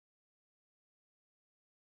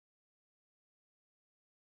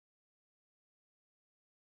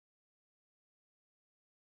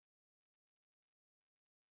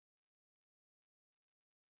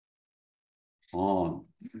on.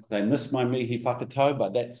 They miss my mihi whakatau,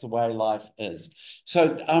 but that's the way life is.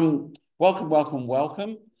 So welcome, welcome,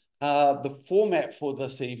 welcome. The format for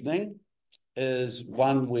this evening is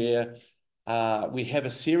one where we have a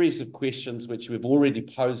series of questions which we've already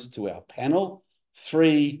posed to our panel.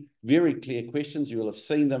 3 very clear questions. You will have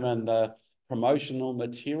seen them in the promotional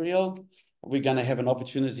material. We're going to have an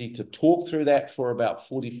opportunity to talk through that for about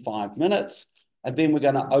 45 minutes. And then we're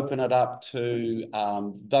going to open it up to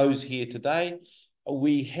those here today.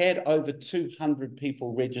 We had over 200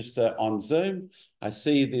 people register on Zoom. I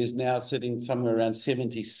see there's now sitting somewhere around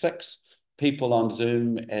 76 people on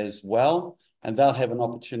Zoom as well, and they'll have an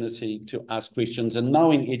opportunity to ask questions. And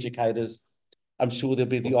knowing educators, I'm sure there'll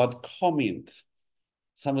be the odd comment,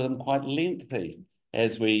 some of them quite lengthy,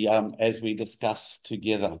 as we discuss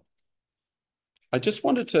together. I just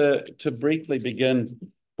wanted to briefly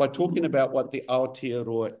begin by talking about what the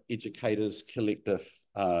Aotearoa Educators Collective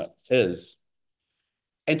is,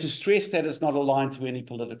 and to stress that it's not aligned to any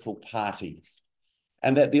political party,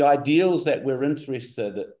 and that the ideals that we're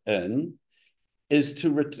interested in is to,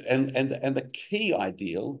 and the key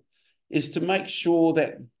ideal is to make sure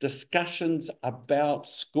that discussions about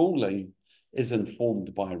schooling is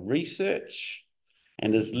informed by research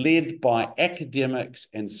and is led by academics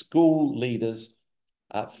and school leaders,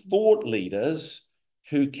 thought leaders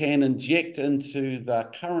who can inject into the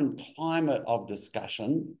current climate of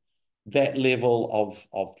discussion that level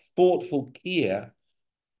of thoughtful care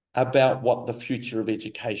about what the future of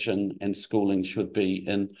education and schooling should be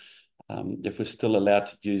in, if we're still allowed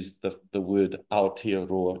to use the word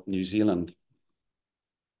Aotearoa New Zealand.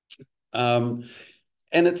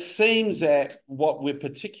 And it seems that what we're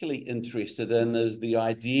particularly interested in is the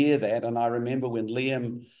idea that, and I remember when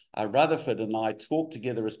Liam Rutherford and I talked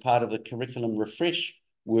together as part of the curriculum refresh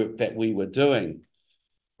work that we were doing,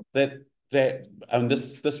 that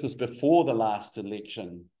this was before the last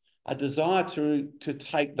election, a desire to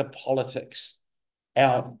take the politics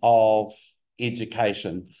out of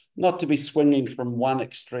education, not to be swinging from one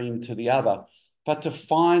extreme to the other, but to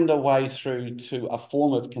find a way through to a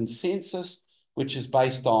form of consensus which is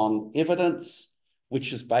based on evidence,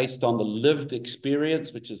 which is based on the lived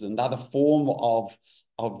experience, which is another form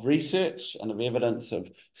of research and of evidence of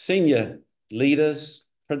senior leaders,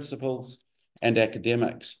 principals, and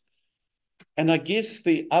academics. And I guess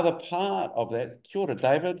the other part of that, kia ora,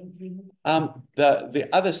 David, the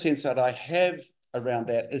other sense that I have around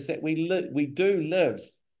that is that we do live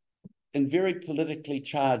in very politically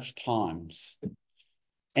charged times.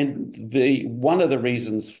 And one of the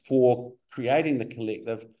reasons for creating the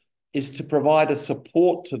collective is to provide a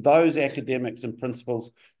support to those academics and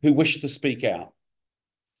principals who wish to speak out.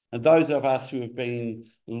 And those of us who have been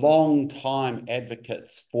long-time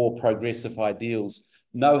advocates for progressive ideals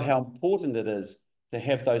know how important it is to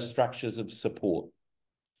have those structures of support.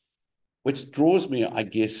 Which draws me, I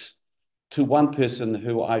guess, to one person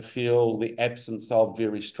who I feel the absence of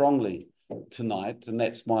very strongly tonight, and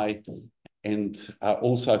that's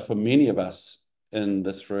also for many of us in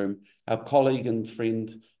this room, our colleague and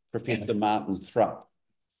friend, Professor Martin Thrupp.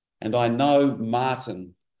 And I know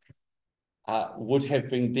Martin would have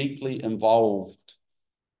been deeply involved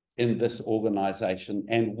in this organisation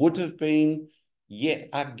and would have been yet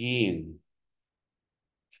again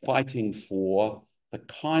fighting for the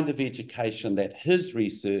kind of education that his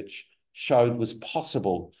research showed was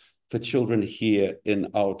possible for children here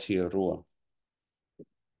in Aotearoa.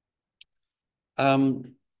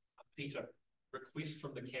 Peter, request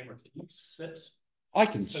from the camera. Can you sit? I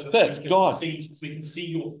can sit, God. We can see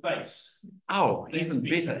your face. Oh, even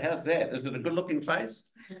better. How's that? Is it a good-looking face?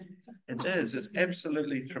 It is. It's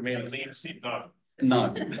absolutely tremendous. Liam said no. No.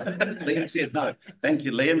 Liam said no. Thank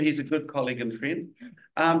you, Liam. He's a good colleague and friend.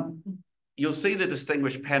 You'll see the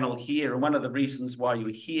distinguished panel here, and one of the reasons why you're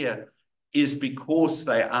here is because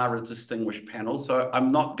they are a distinguished panel. So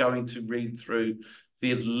I'm not going to read through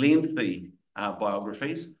their lengthy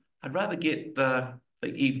biographies. I'd rather get the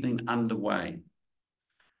evening underway.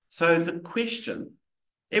 So the question,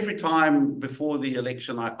 every time before the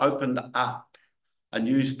election, I opened up a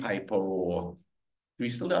newspaper, or do we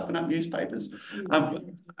still open up newspapers?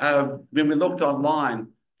 When we looked online,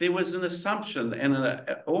 there was an assumption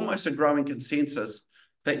and almost a growing consensus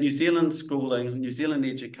that New Zealand schooling, New Zealand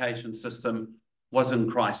education system was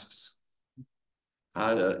in crisis.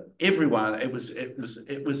 Everyone, it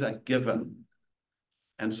was a given.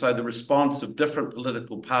 And so the response of different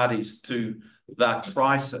political parties to the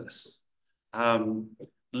crisis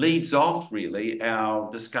leads off really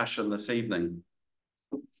our discussion this evening.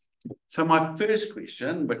 So my first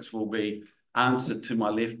question, which will be answered to my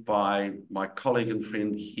left by my colleague and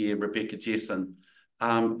friend here, Rebecca Jesson,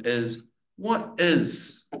 is what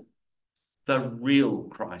is the real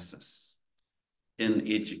crisis in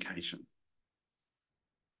education?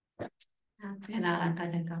 Pēnā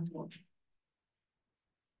koutou katoa.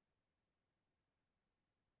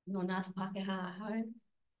 No ngā Pākehā ahau,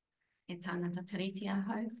 e tāngata tiriti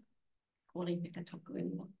ahau, kōrei peka toku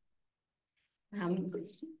ingoa.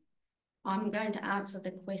 I'm going to answer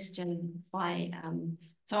the question by,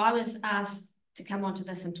 so I was asked to come onto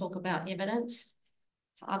this and talk about evidence.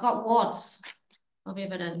 So I got wads of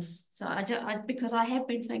evidence. So because I have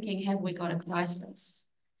been thinking, have we got a crisis?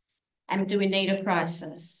 And do we need a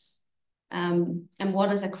crisis? And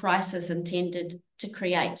what is a crisis intended to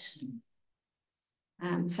create?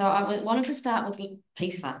 So I wanted to start with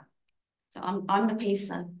PISA. So I'm the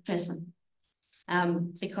PISA person,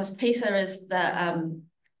 because PISA is the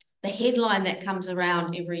headline that comes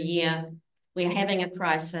around every year. We're having a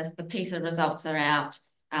crisis. The PISA results are out.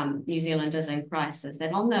 New Zealand is in crisis.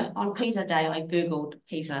 And on PISA Day, I Googled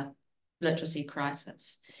PISA literacy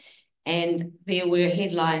crisis. And there were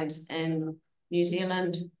headlines in New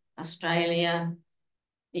Zealand, Australia,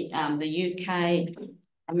 the UK,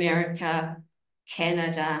 America,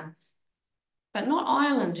 Canada, but not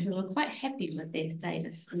Ireland, who were quite happy with their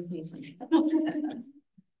status in PISA.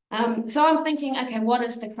 So I'm thinking, okay, what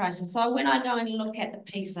is the crisis? So when I go and look at the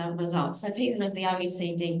PISA results, so PISA is the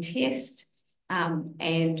OECD test,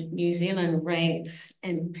 and New Zealand ranks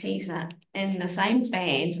in PISA in the same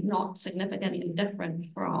band, not significantly different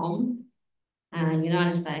from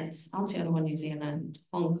United States, Aotearoa New Zealand,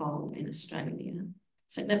 Hong Kong, and Australia,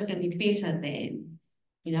 significantly better than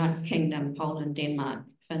United Kingdom, Poland, Denmark,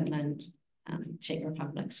 Finland, Czech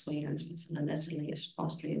Republic, Sweden, Switzerland, Italy,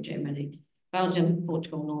 Austria, Germany, Belgium,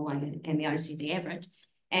 Portugal, Norway, and the OECD average,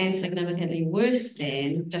 and significantly worse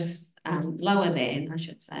than, just lower than, I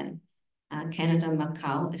should say, Canada,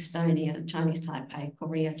 Macau, Estonia, Chinese Taipei,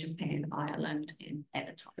 Korea, Japan, Ireland, and at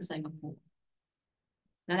the top, Singapore.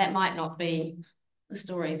 Now, that might not be the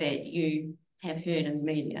story that you have heard in the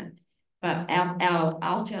media, but our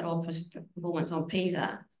Aotearoa performance on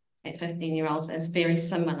PISA at 15-year-olds is very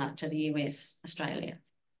similar to the US, Australia.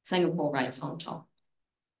 Singapore rates on top.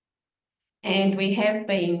 And we have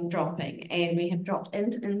been dropping, and we have dropped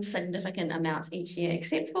in significant amounts each year,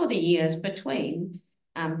 except for the years between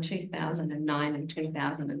 2009 and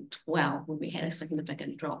 2012, when we had a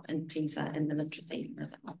significant drop in PISA in the literacy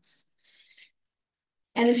results.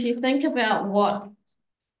 And if you think about what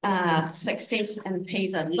success in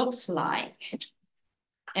PISA looks like,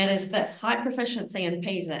 it is this: high proficiency in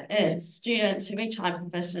PISA is students who reach high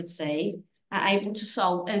proficiency are able to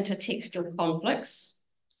solve intertextual conflicts.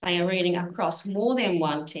 They are reading across more than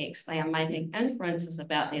one text. They are making inferences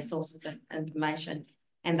about their sources of information,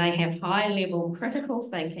 and they have high-level critical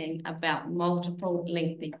thinking about multiple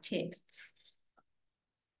lengthy texts.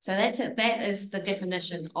 So that's it. That is the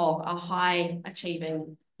definition of a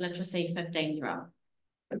high-achieving literacy 15-year-old.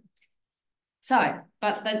 So,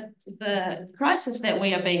 but the crisis that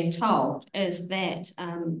we are being told is that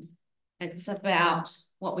it's about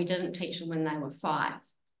what we didn't teach them when they were 5.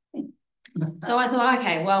 So I thought,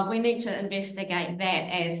 okay, well, we need to investigate that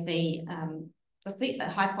as the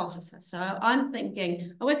hypothesis. So I'm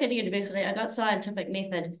thinking, I work at a university, I got scientific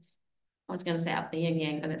method. I was going to say up the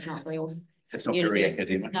yin-yang, but it's not real. It's not very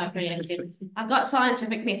academic. No, very academic. I've got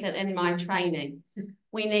scientific method in my training.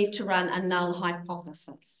 We need to run a null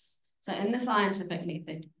hypothesis. So in the scientific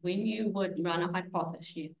method, when you would run a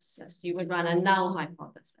hypothesis, you would run a null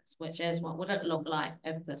hypothesis, which is, what would it look like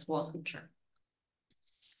if this wasn't true?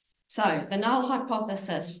 So the null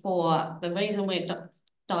hypothesis for the reason we're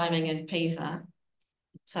diving in PISA,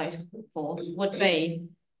 so forth, would be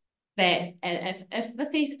that if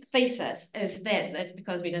the thesis is that that's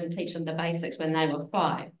because we didn't teach them the basics when they were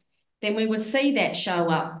 5, then we would see that show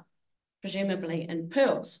up presumably in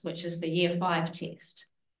PIRLS, which is the year 5 test.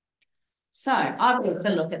 So I've got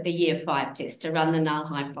to look at the year 5 test to run the null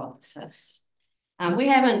hypothesis. We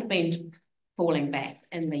haven't been falling back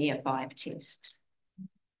in the year 5 test.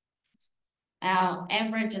 Our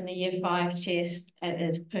average in the year 5 test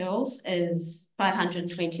is PIRLS is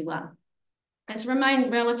 521. It's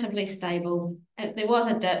remained relatively stable. There was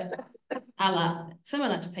a dip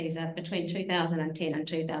similar to PISA between 2010 and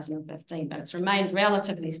 2015, but it's remained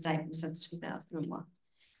relatively stable since 2001.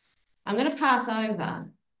 I'm going to pass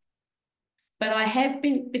over, but I have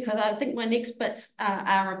been, because I think my next bits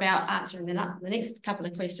are about answering the next couple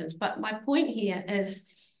of questions. But my point here is,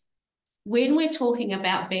 when we're talking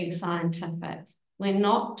about being scientific, we're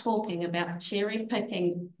not talking about cherry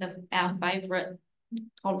picking our favourite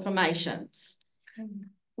confirmations.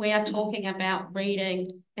 We are talking about reading,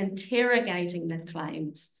 interrogating the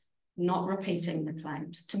claims, not repeating the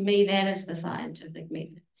claims. To me, that is the scientific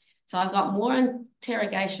method. So I've got more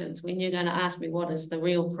interrogations when you're going to ask me what is the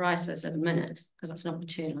real crisis in a minute, because it's not a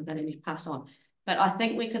turn, I'm going to need to pass on. But I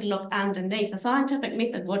think we could look underneath. The scientific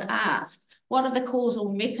method would ask, what are the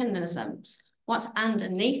causal mechanisms? What's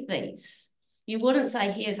underneath these? You wouldn't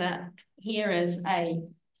say, here is a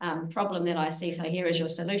problem that I see, so here is your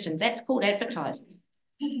solution. That's called advertising.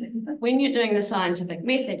 When you're doing the scientific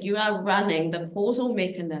method, you are running the causal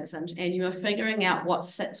mechanisms and you are figuring out what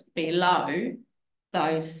sits below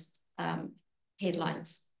those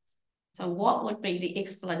headlines. So what would be the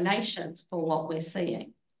explanations for what we're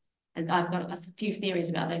seeing? And I've got a few theories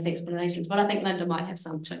about those explanations, but I think Lynda might have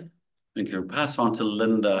some too. Thank you. Pass on to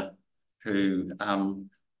Lynda, who,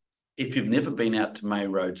 if you've never been out to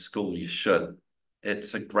Mt Roskill, you should.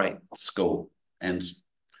 It's a great school. And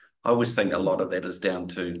I always think a lot of that is down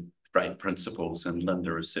to great principals, and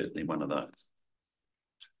Lynda is certainly one of those.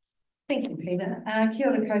 Thank you, Peter. Kia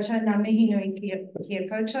ora koutou, ngā mihi nui kia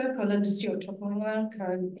koutou, ko Lynda Stuart Tokonga,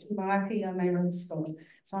 ko Tumaaki o Mt Roskill.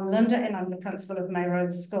 So I'm Lynda and I'm the principal of Mt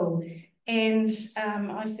Roskill. And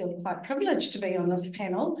I feel quite privileged to be on this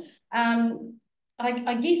panel.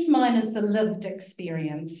 I guess mine is the lived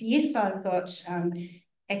experience. Yes, I've got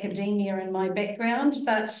academia in my background,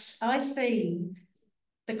 but I see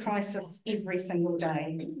the crisis every single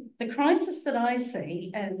day. The crisis that I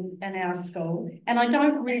see in our school, and I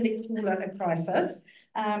don't really call it a crisis,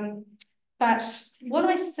 but what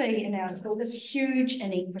I see in our school is huge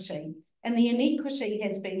inequity. And the inequity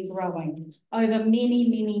has been growing over many,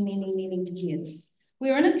 many, many, many years.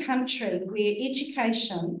 We're in a country where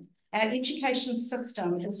our education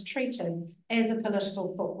system is treated as a political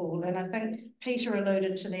football. And I think Peter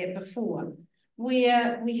alluded to that before,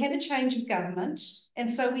 where we have a change of government,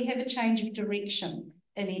 and so we have a change of direction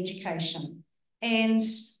in education. And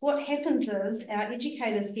what happens is our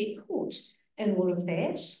educators get caught in all of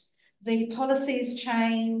that. The policies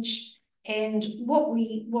change, and what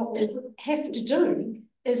we have to do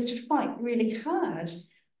is to fight really hard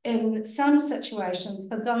in some situations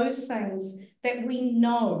for those things that we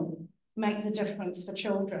know make the difference for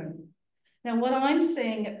children. Now, what I'm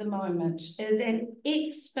seeing at the moment is an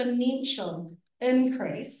exponential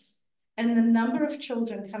increase in the number of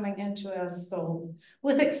children coming into our school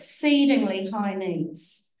with exceedingly high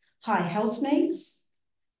needs, high health needs.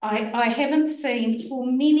 I haven't seen, for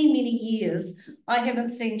many, many years, I haven't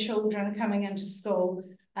seen children coming into school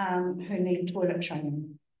who need toilet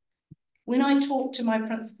training. When I talk to my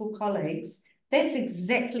principal colleagues, that's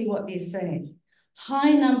exactly what they're seeing.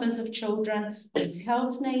 High numbers of children with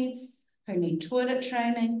health needs, who need toilet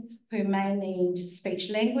training, who may need speech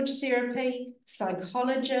language therapy,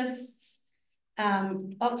 psychologists,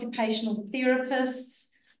 occupational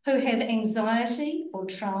therapists, who have anxiety or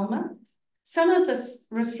trauma. Some of this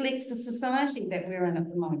reflects the society that we're in at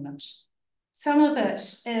the moment. Some of it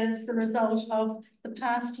is the result of the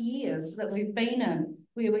past years that we've been in,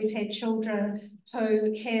 where we've had children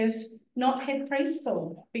who have not had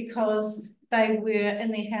preschool because they were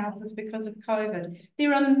in their houses because of COVID.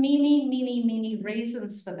 There are many, many, many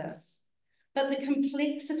reasons for this, but the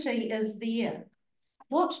complexity is there.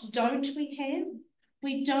 What don't we have?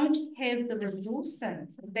 We don't have the resourcing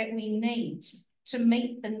that we need to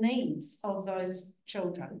meet the needs of those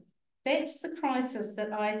children. That's the crisis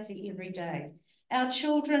that I see every day. Our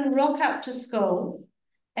children rock up to school,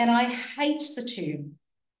 and I hate the term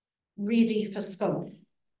ready for school,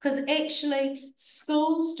 because actually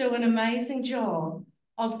schools do an amazing job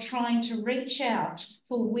of trying to reach out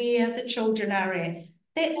for where the children are at.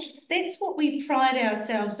 That's what we pride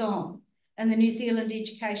ourselves on in the New Zealand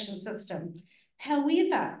education system.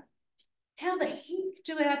 However, how the heck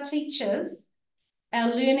do our teachers, our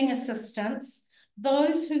learning assistants,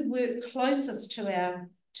 those who work closest to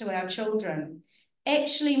our children,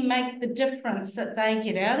 actually make the difference that they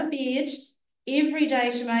get out of bed every day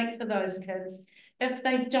to make for those kids if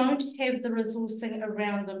they don't have the resourcing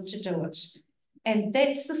around them to do it? And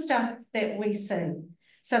that's the stuff that we see.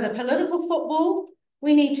 So the political football,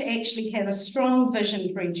 we need to actually have a strong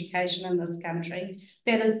vision for education in this country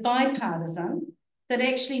that is bipartisan, that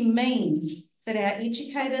actually means that our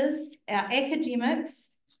educators, our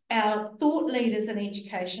academics, our thought leaders in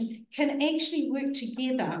education can actually work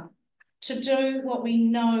together to do what we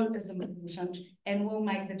know is important and will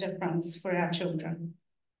make the difference for our children.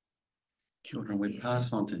 Kia ora, we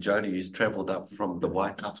pass on to Jodie, who's travelled up from the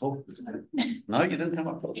Waikato. No, you didn't come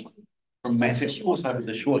up from massive shores over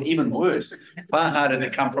the shore, even worse. Far harder to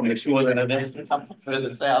come from the shore than it is to come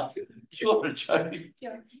further south. Kia ora, Jodie.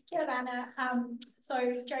 Kia ora, Anna. So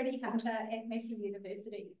Jodie Hunter at Massey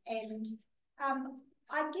University, and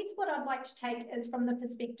I guess what I'd like to take is from the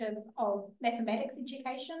perspective of mathematics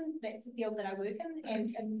education, that's the field that I work in,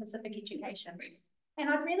 and in Pacific education. And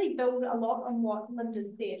I'd really build a lot on what Lynda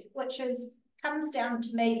said, which comes down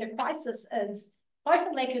to me, the crisis is both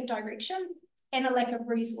a lack of direction and a lack of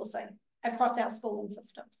resourcing across our schooling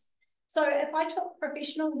systems. So if I took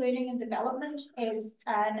professional learning and development as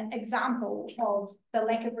an example of the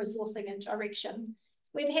lack of resourcing and direction,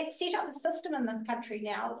 we've set up a system in this country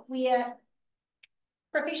now where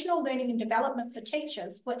professional learning and development for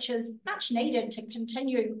teachers, which is much needed to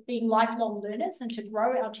continue being lifelong learners and to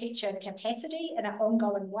grow our teacher capacity in an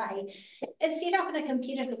ongoing way, is set up in a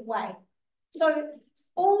competitive way. So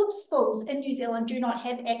all of schools in New Zealand do not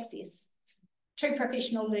have access to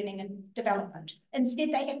professional learning and development. Instead,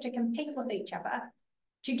 they have to compete with each other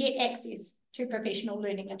to get access to professional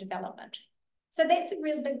learning and development. So that's a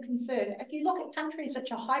real big concern. If you look at countries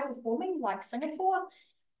which are high performing, like Singapore,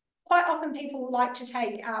 quite often people like to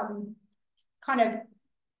take kind of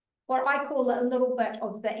what I call a little bit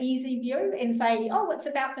of the easy view and say, oh, it's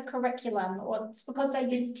about the curriculum, or it's because they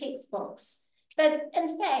use textbooks. But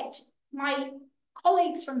in fact, my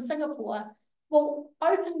colleagues from Singapore will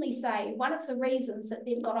openly say one of the reasons that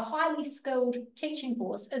they've got a highly skilled teaching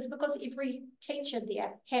force is because every teacher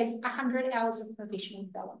there has 100 hours of professional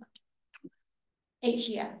development each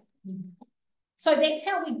year. So that's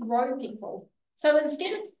how we grow people. So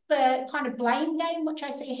instead of the kind of blame game, which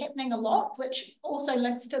I see happening a lot, which also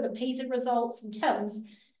links to the PISA results and TIMS,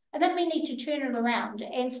 I think we need to turn it around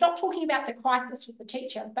and stop talking about the crisis with the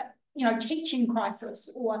teacher, but teaching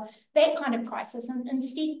crisis or that kind of crisis, and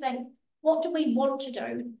instead think, what do we want to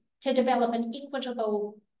do to develop an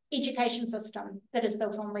equitable education system that is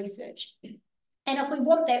built on research? And if we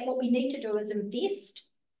want that, what we need to do is invest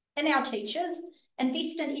in our teachers,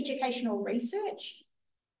 invest in educational research,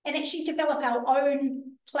 and actually develop our own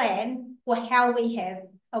plan for how we have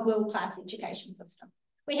a world-class education system.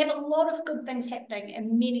 We have a lot of good things happening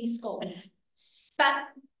in many schools. But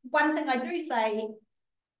one thing I do say,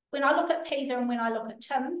 when I look at PISA and when I look at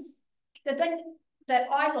TIMS, the thing that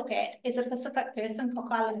I look at as a Pacific person, Cook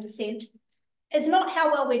Island descent, is not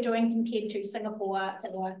how well we're doing compared to Singapore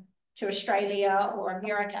or to Australia or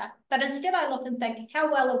America, but instead I look and think,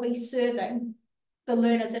 how well are we serving the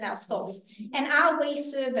learners in our schools? And are we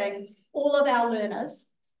serving all of our learners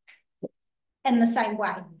in the same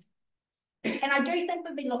way? And I do think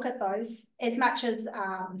when we look at those, as much as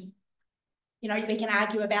we can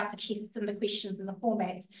argue about the tests and the questions and the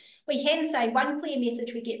formats, we can say one clear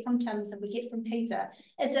message we get from TIMS and we get from PISA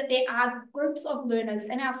is that there are groups of learners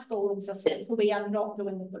in our schooling system who we are not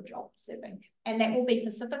doing a good job serving. And that will be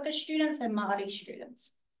Pacifica students and Māori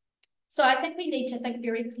students. So I think we need to think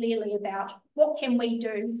very clearly about what can we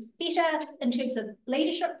do better in terms of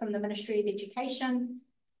leadership from the Ministry of Education,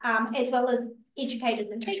 as well as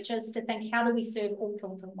educators and teachers to think, how do we serve all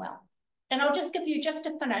children well? And I'll just give you, just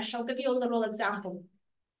to finish, I'll give you a little example.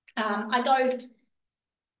 I go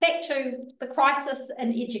back to the crisis in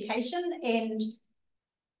education and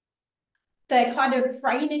the kind of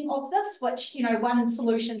framing of this, which, one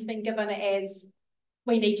solution's been given as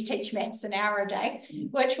we need to teach maths an hour a day,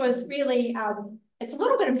 which was really, it's a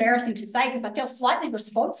little bit embarrassing to say because I feel slightly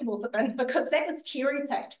responsible for this, because that was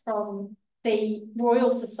cherry-picked from the Royal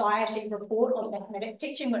Society report on mathematics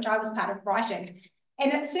teaching, which I was part of writing.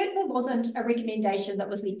 And it certainly wasn't a recommendation that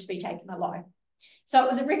was meant to be taken alone. So it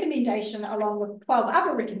was a recommendation along with 12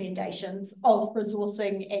 other recommendations of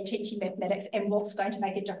resourcing and teaching mathematics and what's going to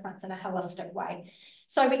make a difference in a holistic way.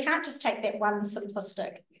 So we can't just take that one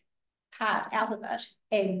simplistic part out of it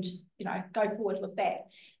and go forward with that.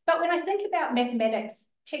 But when I think about mathematics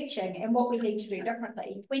teaching and what we need to do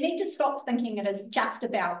differently, we need to stop thinking it is just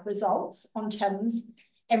about results on TIMS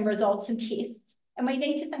and results and tests. And we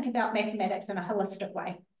need to think about mathematics in a holistic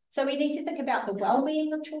way. So we need to think about the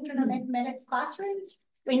well-being of children in mathematics classrooms.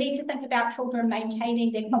 We need to think about children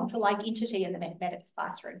maintaining their cultural identity in the mathematics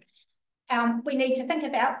classroom. We need to think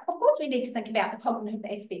about, of course, we need to think about the cognitive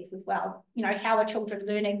aspects as well. How are children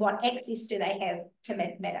learning? What access do they have to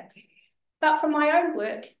mathematics? But from my own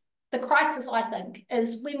work, the crisis, I think,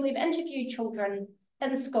 is when we've interviewed children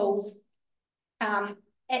in schools at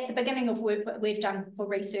the beginning of work that we've done for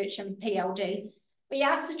research and PLD, we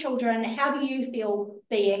ask the children, how do you feel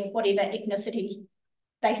being whatever ethnicity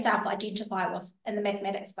they self-identify with in the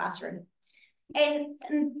mathematics classroom? And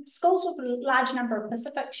in schools with a large number of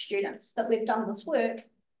Pacific students that we've done this work,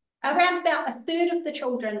 around about a third of the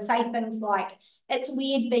children say things like, it's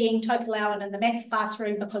weird being Tokelauan in the maths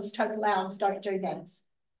classroom because Tokelauans don't do maths.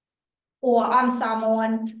 Or I'm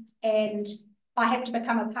Samoan and I have to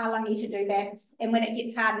become a Palangi to do maths, and when it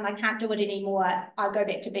gets hard and I can't do it anymore, I go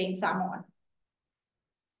back to being Samoan.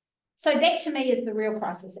 So that to me is the real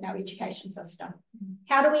crisis in our education system.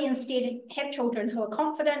 How do we instead have children who are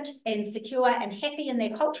confident and secure and happy in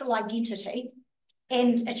their cultural identity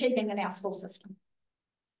and achieving in our school system?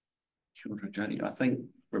 Sure, Jodie. I think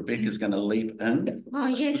Rebecca's going to leap in. Oh,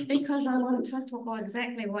 yes, because I wanted to talk about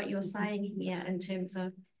exactly what you're saying here in terms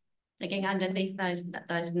of digging underneath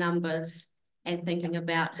those numbers and thinking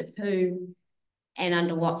about who and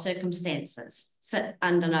under what circumstances sit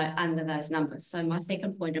under those numbers. So my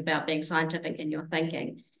second point about being scientific in your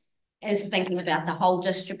thinking is thinking about the whole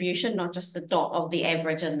distribution, not just the dot of the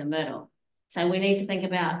average in the middle. So we need to think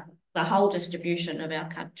about the whole distribution of our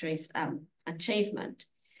country's achievement.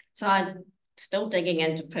 So I'm still digging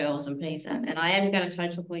into pearls and PISA, and I am going to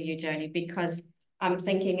talk with you, Jodie, because I'm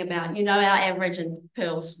thinking about, our average in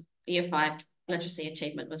pearls year 5 literacy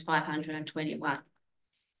achievement was 521.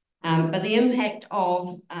 But the impact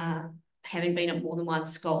of having been at more than one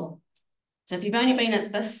school. So if you've only been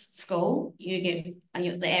at this school, you get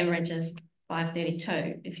the average is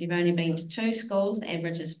 532. If you've only been to 2 schools, the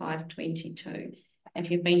average is 522.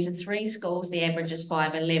 If you've been to 3 schools, the average is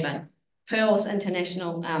 511. Pearls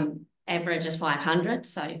International average is 500.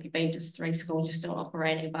 So if you've been to 3 schools, you're still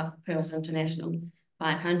operating above Pearls International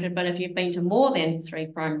 500. But if you've been to more than 3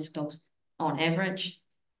 primary schools, on average,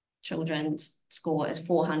 children's score is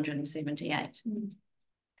 478.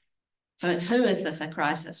 So it's who is this a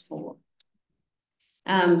crisis for?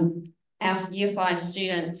 Our year 5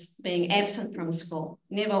 students being absent from school,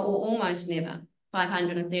 never or almost never,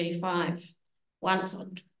 535, once or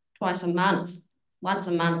twice a month, once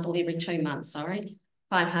a month or every 2 months,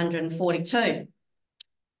 542.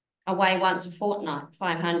 Away once a fortnight,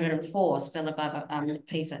 504, still above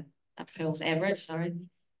PISA, Pearls average,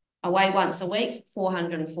 Away once a week,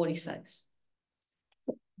 446.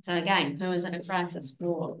 So again, who is it a crisis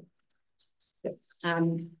for?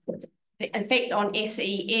 The effect on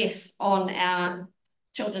SES on our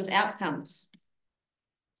children's outcomes.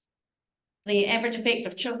 The average effect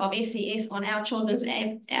of SES on our children's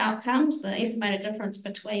outcomes, the estimated difference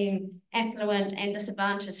between affluent and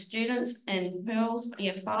disadvantaged students in Pearls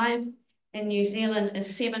year 5 in New Zealand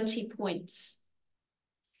is 70 points.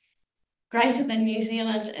 Greater than New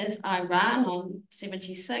Zealand is Iran on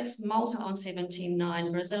 76, Malta on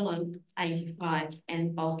 79, Brazil on 85,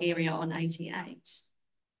 and Bulgaria on 88.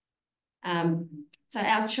 So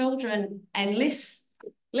our children, and less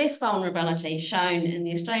vulnerability shown in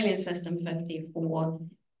the Australian system, 54,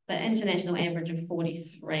 the international average of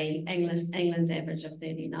 43, England's average of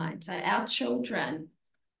 39. So our children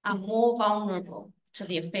are more vulnerable to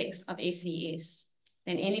the effects of SES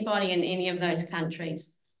than anybody in any of those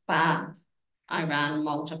countries, bar Iran,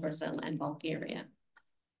 Malta, Brazil, and Bulgaria.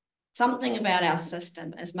 Something about our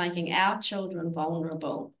system is making our children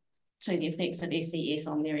vulnerable to the effects of SES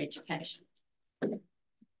on their education.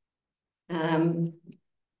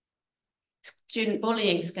 Student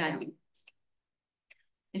bullying scale.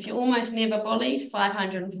 If you're almost never bullied,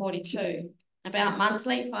 542. About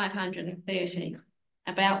monthly, 530.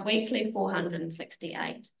 About weekly,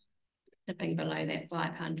 468. Dipping below that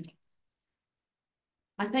 500.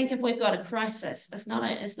 I think if we've got a crisis, it's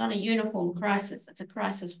not a uniform crisis. It's a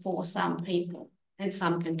crisis for some people in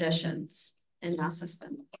some conditions in our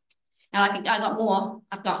system. Now I got more.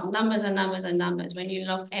 I've got numbers and numbers and numbers. When you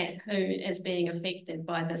look at who is being affected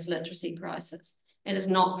by this literacy crisis, it is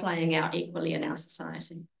not playing out equally in our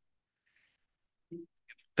society.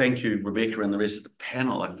 Thank you, Rebecca, and the rest of the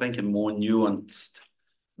panel. I think a more nuanced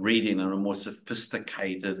reading and a more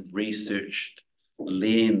sophisticated, researched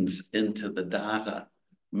lens into the data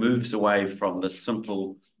moves away from the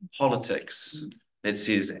simple politics that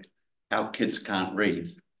says our kids can't read,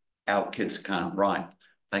 our kids can't write,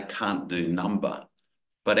 they can't do number,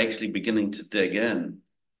 but actually beginning to dig in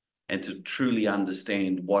and to truly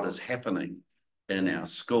understand what is happening in our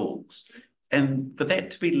schools. And for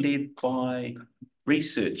that to be led by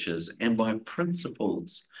researchers and by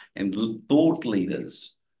principals and thought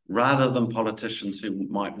leaders, rather than politicians who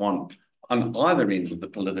might want, on either end of the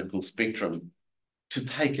political spectrum, to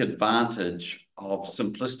take advantage of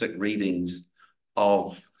simplistic readings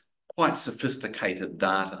of quite sophisticated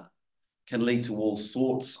data, can lead to all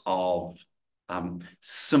sorts of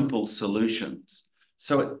simple solutions.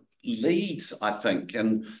 So it leads, I think,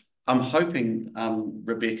 and I'm hoping,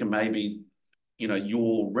 Rebecca, maybe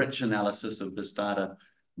your rich analysis of this data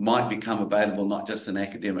might become available not just in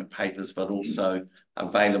academic papers, but also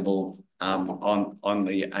available on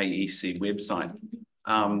the AEC website.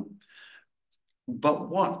 But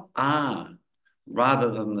what are,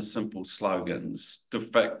 rather than the simple slogans to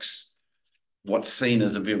fix what's seen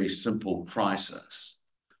as a very simple crisis,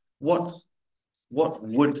 what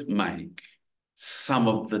would make some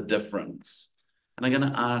of the difference. And I'm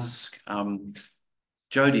going to ask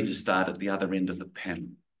Jodie to start at the other end of the panel.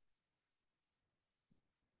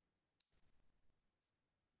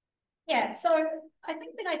 Yeah, so I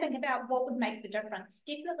think when I think about what would make the difference,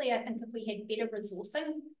 definitely I think if we had better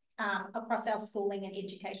resourcing across our schooling and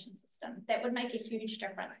education system, that would make a huge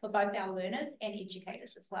difference for both our learners and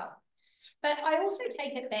educators as well. But I also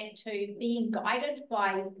take it back to being guided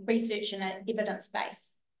by research and evidence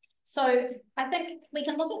base. So I think we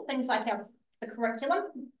can look at things like the curriculum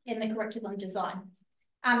and the curriculum design.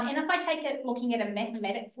 And if I take it looking at a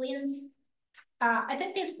mathematics lens, I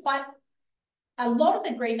think there's quite a lot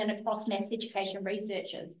of agreement across maths education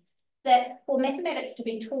researchers that for mathematics to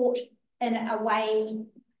be taught in a way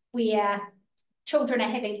where children are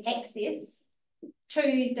having access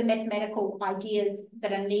to the mathematical ideas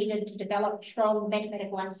that are needed to develop strong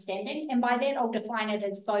mathematical understanding. And by that, I'll define it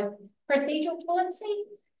as both procedural fluency.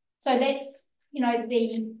 So that's, you know,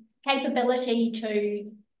 the capability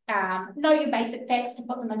to know your basic facts, to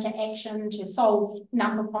put them into action, to solve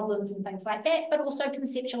number problems and things like that, but also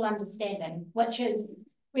conceptual understanding, which is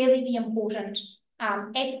really the important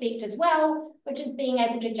aspect as well, which is being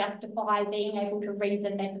able to justify, being able to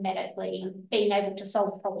reason mathematically, being able to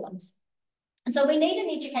solve problems. And so we need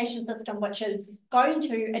an education system which is going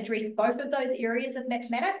to address both of those areas of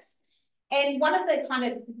mathematics. And one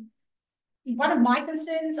of my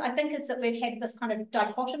concerns, I think, is that we've had this kind of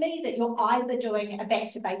dichotomy that you're either doing a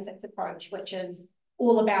back to basics approach, which is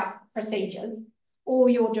all about procedures, or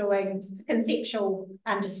you're doing conceptual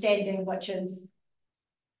understanding, which is,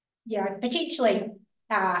 you know, potentially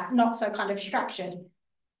not so kind of structured.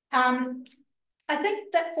 I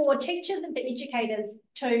think that for teachers and for educators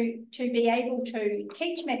to be able to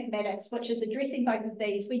teach mathematics, which is addressing both of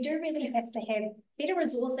these, we do really have to have better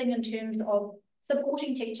resourcing in terms of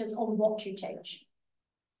supporting teachers on what to teach.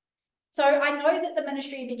 So I know that the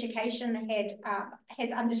Ministry of Education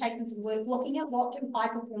has undertaken some work looking at what do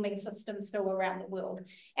high-performing systems do around the world.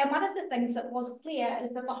 And one of the things that was clear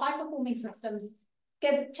is that the high-performing systems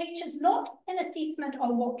give teachers not an assessment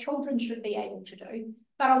on what children should be able to do,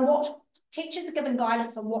 but on what teachers are given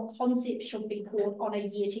guidance on what concepts should be taught on a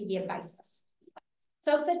year-to-year basis.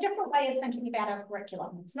 So it's a different way of thinking about our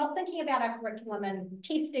curriculum. It's not thinking about our curriculum and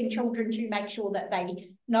testing children to make sure that they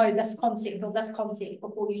know this concept or this concept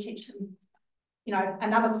before you teach them, you know,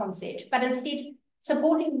 another concept, but instead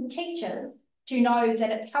supporting teachers to know that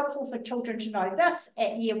it's helpful for children to know this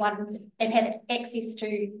at year one and have access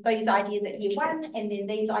to these ideas at year one and then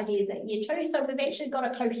these ideas at year two. So we've actually got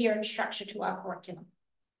a coherent structure to our curriculum.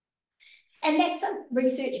 And that's a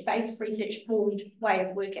research-based, research-formed way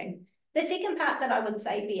of working. The second part that I would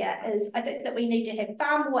say there is I think that we need to have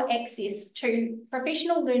far more access to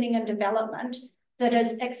professional learning and development that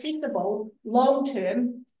is accessible,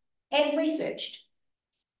 long-term, and researched.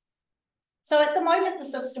 So at the moment, the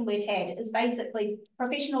system we've had is basically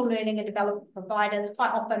professional learning and development providers,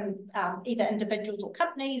 quite often either individuals or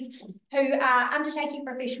companies who are undertaking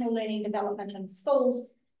professional learning and development in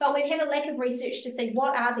schools, but we've had a lack of research to see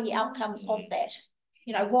what are the outcomes of that.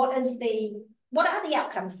 You know, what are the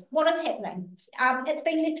outcomes? What is happening? It's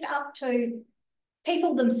been left up to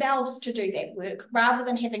people themselves to do that work rather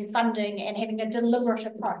than having funding and having a deliberate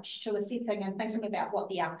approach to assessing and thinking about what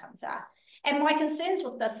the outcomes are. And my concerns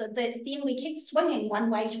with this are that then we keep swinging one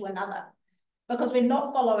way to another because we're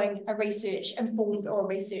not following a research-informed or a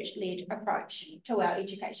research-led approach to our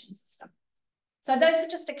education system. So those are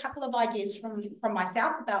just a couple of ideas from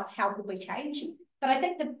myself about how could we change. But I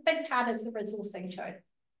think the big part is the resourcing too.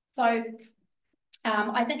 So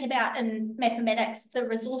I think about in mathematics, the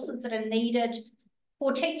resources that are needed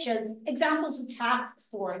for teachers, examples of tasks,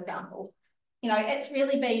 for example. You know, it's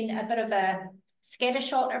really been a bit of a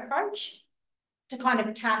scattershot approach to kind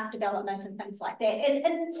of task development and things like that. And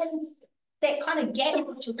that kind of gap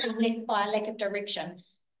which has been left by a lack of direction.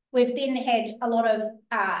 We've then had a lot of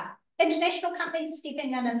international companies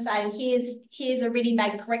stepping in and saying, here's a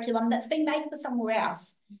ready-made curriculum that's been made for somewhere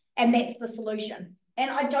else, and that's the solution. And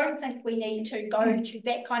I don't think we need to go to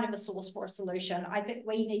that kind of a source for a solution. I think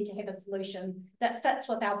we need to have a solution that fits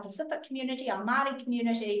with our Pacific community, our Māori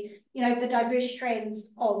community, you know, the diverse strands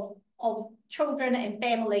of children and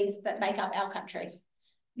families that make up our country,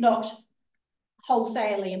 not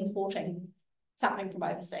wholesalely importing something from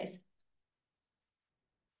overseas.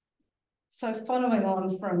 So following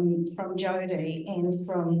on from Jodie and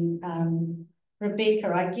from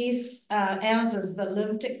Rebecca, I guess ours is the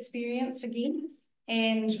lived experience again.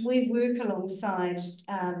 And we work alongside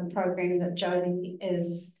the program that Jodie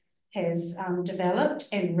has developed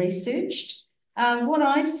and researched. What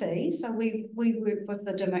I see, so we work with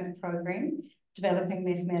the DMIC program, developing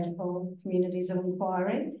mathematical communities of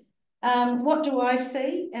inquiry. What do I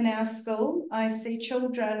see in our school? I see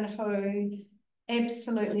children who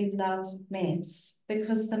absolutely love maths,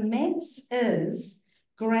 because the maths is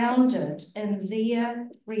grounded in their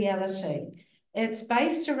reality. It's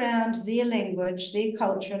based around their language, their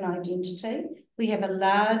culture and identity. We have a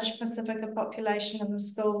large Pacifica population in the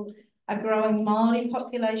school, a growing Māori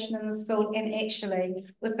population in the school, and actually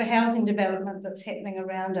with the housing development that's happening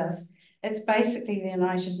around us, it's basically the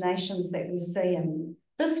United Nations that we see, and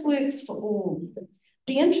this works for all.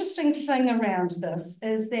 The interesting thing around this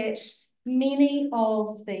is that many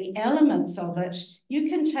of the elements of it you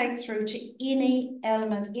can take through to any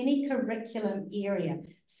element, any curriculum area.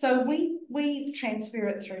 So we transfer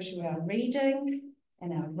it through to our reading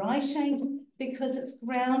and our writing, because it's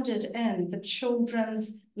grounded in the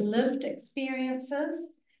children's lived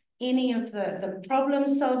experiences. Any of the problem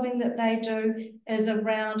solving that they do is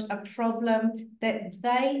around a problem that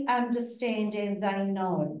they understand and they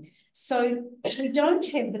know. So we don't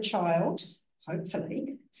have the child,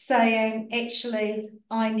 hopefully, saying, actually,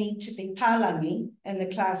 I need to be palangi in the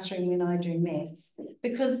classroom when I do maths,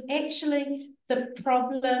 because actually the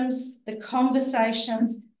problems, the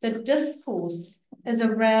conversations, the discourse is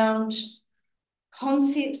around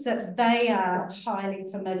concepts that they are highly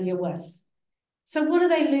familiar with. So what do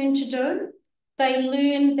they learn to do? They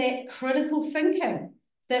learn that critical thinking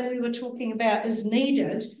that we were talking about is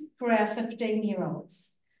needed for our 15-year-olds.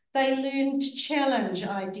 They learn to challenge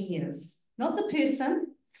ideas, not the person,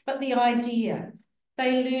 but the idea.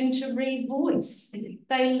 They learn to revoice.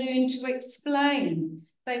 They learn to explain.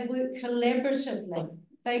 They work collaboratively.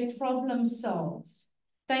 They problem solve.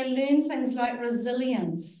 They learn things like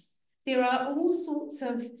resilience. There are all sorts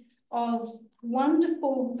of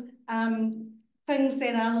wonderful things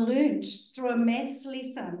that are learnt through a maths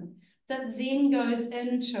lesson that then goes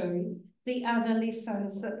into the other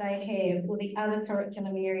lessons that they have, or the other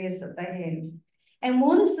curriculum areas that they have. And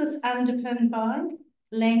what is this underpinned by?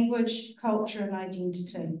 Language, culture, and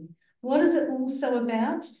identity. What is it also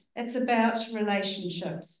about? It's about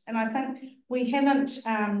relationships. And I think we haven't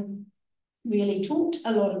really talked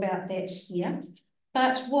a lot about that here.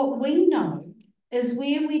 But what we know is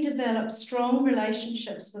where we develop strong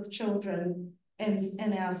relationships with children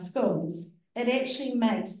in our schools, it actually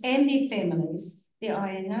makes, and their families, their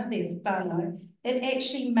aina, their whānau, it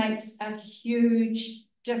actually makes a huge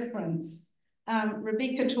difference.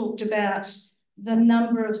 Rebecca talked about the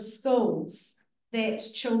number of schools that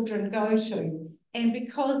children go to, and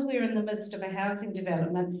because we're in the midst of a housing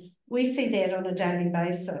development, we see that on a daily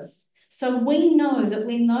basis. So we know that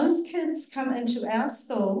when those kids come into our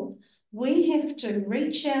school, we have to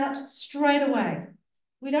reach out straight away.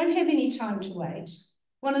 We don't have any time to wait.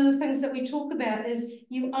 One of the things that we talk about is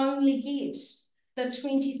you only get the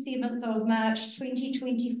 27th of March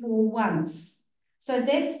 2024 once. So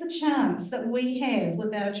that's the chance that we have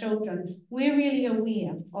with our children. We're really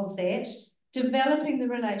aware of that, developing the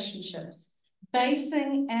relationships,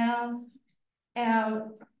 basing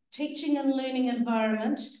our teaching and learning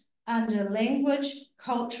environment under language,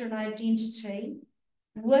 culture, and identity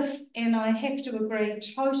with, and I have to agree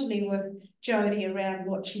totally with Jodie around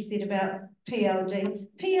what she said about PLD.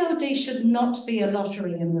 PLD should not be a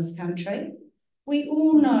lottery in this country. We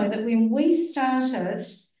all know that when we started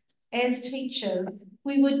as teachers,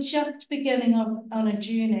 we were just beginning on a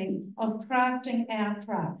journey of crafting our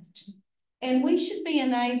craft. And we should be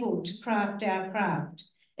enabled to craft our craft.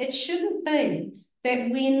 It shouldn't be that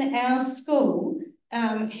when our school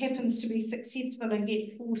happens to be successful and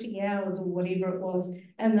get 40 hours or whatever it was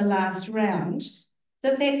in the last round,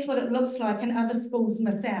 that's what it looks like and other schools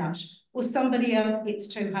miss out, or somebody else gets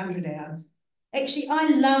 200 hours. Actually, I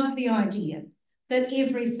love the idea that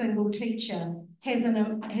every single teacher has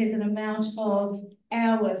an amount of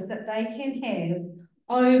hours that they can have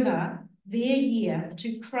over their year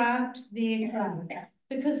to craft their craft,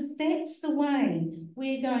 because that's the way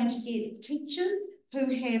we're going to get teachers who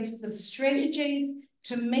have the strategies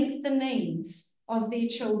to meet the needs of their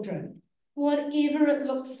children, whatever it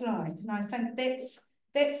looks like. And I think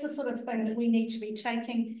that's the sort of thing that we need to be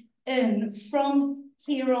taking in from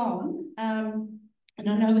here on. And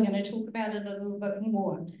I know we're going to talk about it a little bit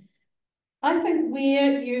more. I think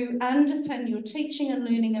where you underpin your teaching and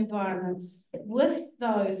learning environments with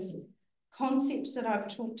those concepts that I've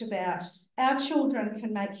talked about, our children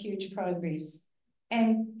can make huge progress.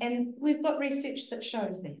 And we've got research that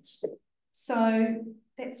shows that. So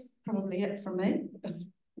that's probably it from me.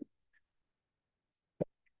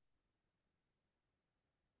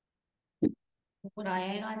 Would I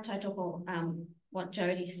add? I total what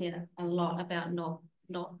Jodie said a lot about not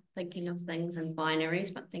not thinking of things in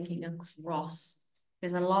binaries, but thinking across.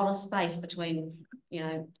 There's a lot of space between, you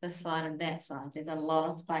know, this side and that side. There's a lot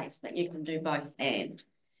of space that you can do both and.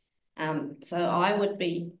 So I would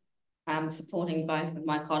be supporting both of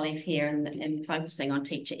my colleagues here in focusing on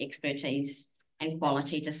teacher expertise and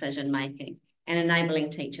quality decision making, and enabling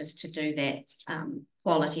teachers to do that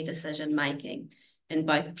quality decision making in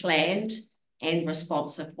both planned and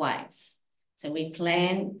responsive ways. So we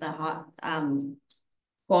plan the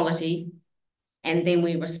quality, and then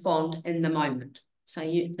we respond in the moment. So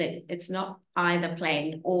it's not either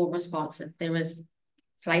planned or responsive. There is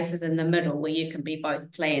places in the middle where you can be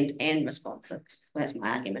both planned and responsive. Well, that's my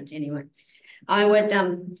argument anyway. I would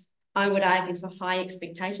argue for high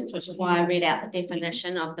expectations, which is why I read out the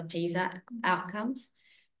definition of the PISA outcomes,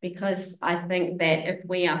 because I think that if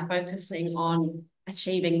we are focusing on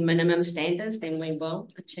achieving minimum standards, then we will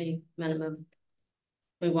achieve minimum.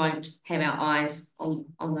 We won't have our eyes on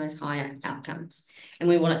those higher outcomes, and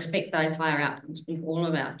we will expect those higher outcomes from all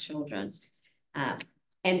of our children.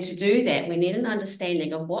 And to do that, we need an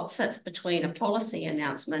understanding of what sits between a policy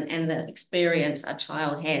announcement and the experience a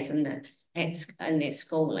child has in their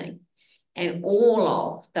schooling, and all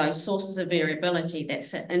of those sources of variability that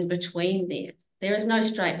sit in between there. There is no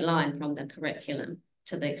straight line from the curriculum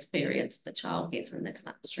to the experience the child gets in the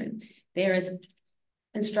classroom. There is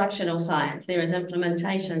instructional science, there is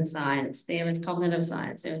implementation science, there is cognitive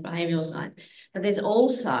science, there is behavioural science, but there's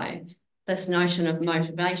also this notion of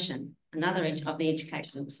motivation, another of the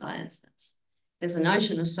educational sciences. There's a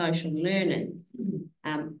notion of social learning.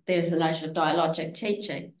 There's the notion of dialogic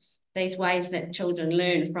teaching. These ways that children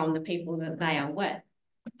learn from the people that they are with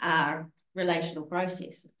are relational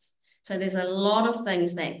processes. So there's a lot of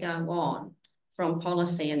things that go on from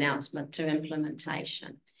policy announcement to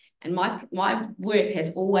implementation. And my work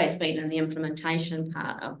has always been in the implementation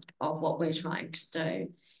part of what we're trying to do.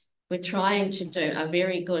 We're trying to do a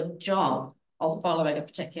very good job of following a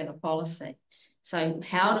particular policy. So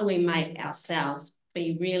how do we make ourselves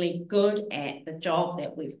be really good at the job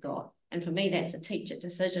that we've got? And for me, that's a teacher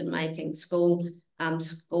decision-making, school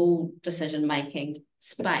decision-making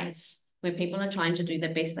space where people are trying to do the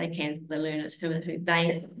best they can for the learners who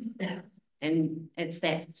they are. And it's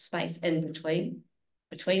that space in between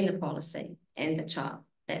the policy and the child.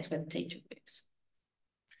 That's where the teacher works.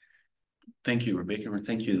 Thank you, Rebecca, and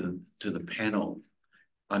thank you to the panel.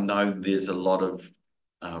 I know there's a lot of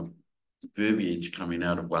verbiage coming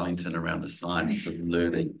out of Wellington around the science of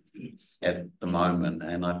learning at the moment,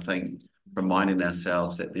 and I think reminding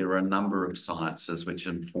ourselves that there are a number of sciences which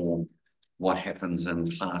inform what happens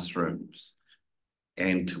in classrooms,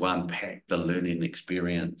 and to unpack the learning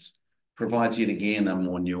experience provides yet again a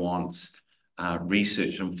more nuanced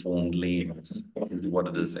research-informed lens into what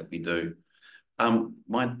it is that we do.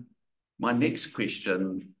 My next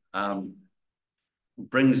question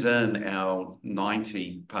brings in our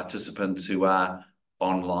 90 participants who are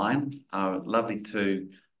online. Lovely to,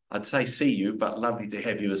 I'd say see you, but lovely to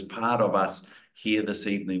have you as part of us here this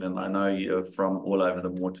evening. And I know you're from all over the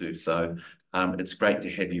motu, so it's great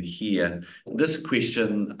to have you here. This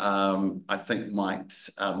question, I think, might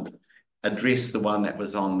address the one that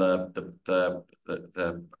was on the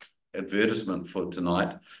advertisement for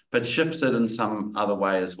tonight, but shifts it in some other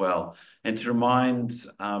way as well. And to remind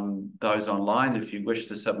those online, if you wish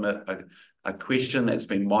to submit a question, that's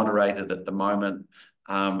been moderated at the moment,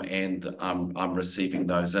 and I'm receiving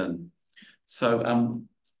those in. So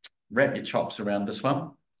wrap your chops around this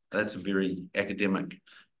one. That's a very academic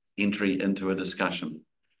entry into a discussion.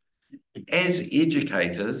 As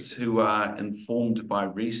educators who are informed by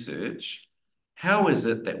research, how is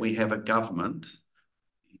it that we have a government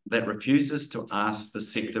that refuses to ask the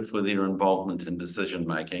sector for their involvement in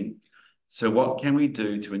decision-making? So what can we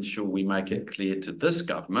do to ensure we make it clear to this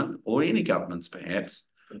government, or any governments perhaps,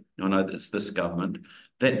 I know that's this government,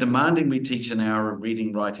 that demanding we teach an hour of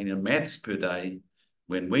reading, writing and maths per day,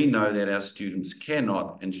 when we know that our students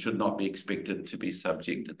cannot and should not be expected to be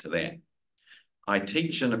subjected to that? I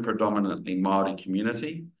teach in a predominantly Māori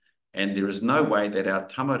community, and there is no way that our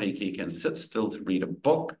tamariki can sit still to read a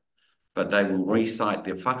book, but they will recite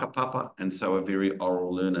their whakapapa, and so are very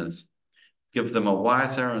oral learners. Give them a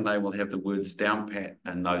waiata and they will have the words down pat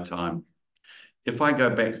in no time. If I go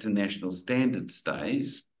back to national standards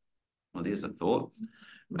days, well, there's a thought.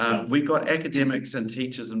 We got academics and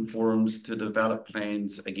teachers and forums to develop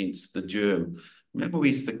plans against the germ. Remember we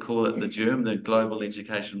used to call it the germ, the Global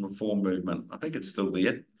Education Reform Movement. I think it's still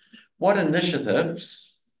there. What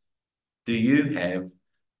initiatives do you have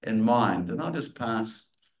in mind? And I'll just pass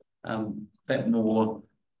that more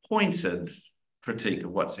pointed critique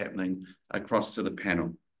of what's happening across to the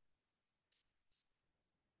panel.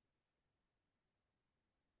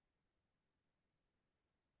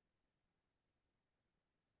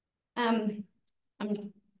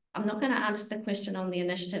 I'm not going to answer the question on the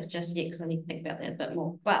initiatives just yet because I need to think about that a bit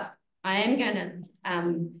more. But I am going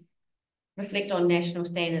to reflect on national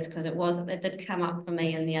standards because it did come up for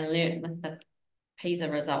me in the alert with the PISA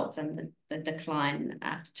results and the decline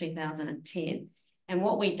after 2010. And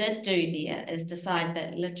what we did do there is decide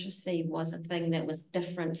that literacy was a thing that was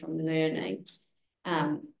different from learning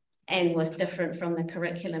and was different from the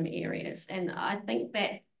curriculum areas. And I think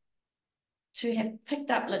that to have picked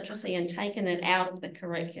up literacy and taken it out of the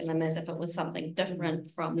curriculum as if it was something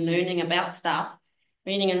different from learning about stuff,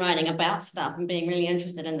 reading and writing about stuff and being really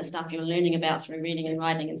interested in the stuff you're learning about through reading and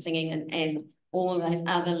writing and singing and all those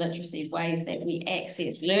other literacy ways that we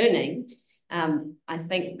access learning, I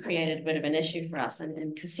think created a bit of an issue for us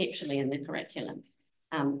and conceptually in the curriculum.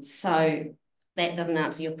 So that doesn't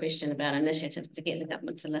answer your question about initiatives to get the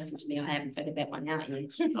government to listen to me. I haven't figured that one out yet.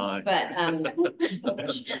 No. But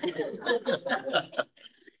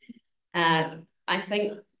I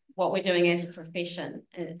think what we're doing as a profession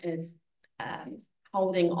is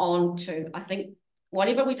holding on to, I think,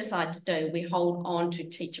 whatever we decide to do, we hold on to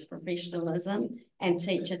teacher professionalism and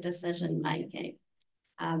teacher decision making.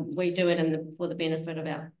 We do it for the benefit of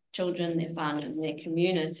our children, their family, and their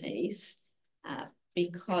communities,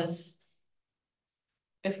 because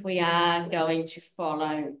if we are going to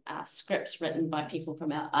follow scripts written by people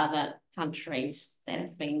from our other countries that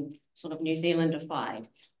have been sort of New Zealandified,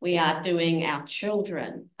 we are doing our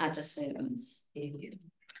children a disservice.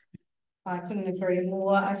 I couldn't agree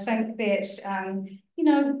more. I think that, you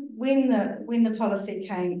know, when the policy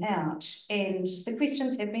came out and the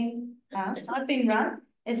questions have been asked, I've been run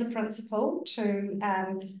as a principal to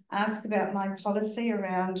ask about my policy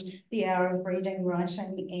around the hour of reading,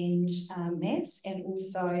 writing and maths, and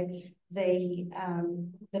also the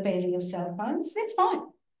banning of cell phones. That's fine.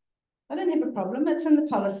 I don't have a problem. It's in the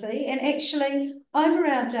policy. And actually, over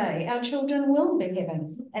our day, our children will be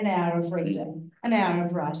having an hour of reading, an hour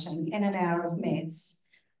of writing, and an hour of maths.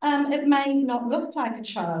 It may not look like a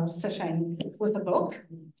child sitting with a book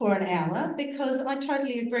for an hour, because I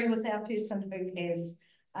totally agree with our person who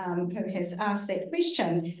has asked that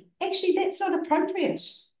question. Actually, that's not appropriate.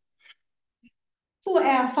 For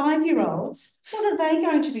our 5-year-olds, what are they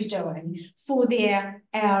going to be doing for their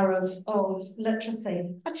hour of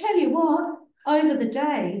literacy? I tell you what, over the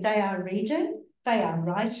day, they are reading, they are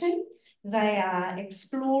writing, they are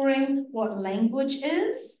exploring what language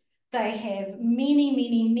is. They have many,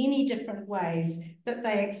 many, many different ways that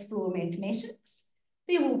they explore mathematics.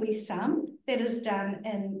 There will be some that is done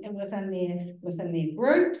within their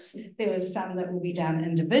groups. There is some that will be done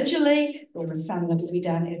individually. There is some that will be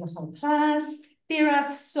done as a whole class. There are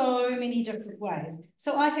so many different ways.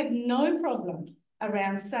 So I have no problem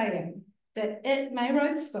around saying that at Mt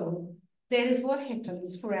Roskill, that is what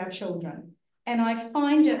happens for our children. And I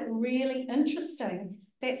find it really interesting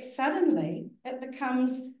that suddenly it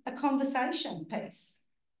becomes a conversation piece.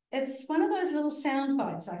 It's one of those little sound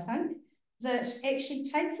bites, I think, that actually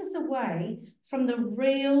takes us away from the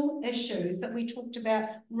real issues that we talked about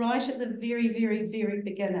right at the very, very, very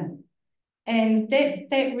beginning. And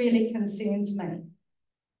that really concerns me.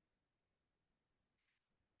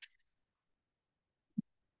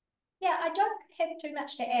 Yeah, I don't have too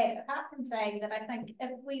much to add, apart from saying that I think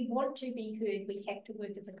if we want to be heard, we have to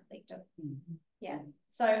work as a collective. Mm-hmm. Yeah,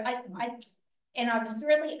 so I was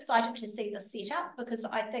really excited to see this set up, because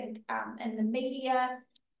I think in the media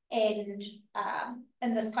and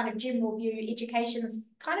in this kind of general view, education's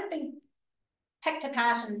kind of been picked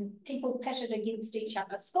apart and people pitted against each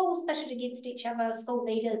other, schools pitted against each other, school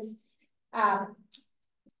leaders,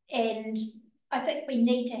 and I think we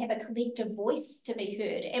need to have a collective voice to be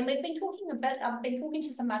heard. And we've been talking a bit, I've been talking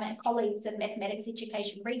to some of my colleagues in mathematics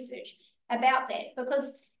education research about that,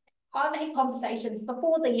 because I've had conversations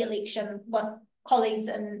before the election with colleagues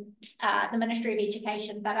in the Ministry of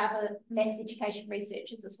Education, but other maths education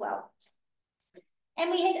researchers as well. And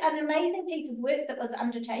we had an amazing piece of work that was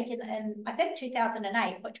undertaken in, I think,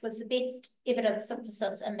 2008, which was the best evidence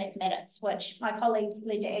synthesis in mathematics, which my colleagues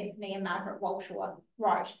Lynda Anthony and Margaret Walshaw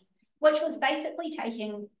wrote, which was basically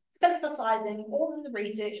synthesizing all of the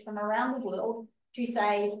research from around the world to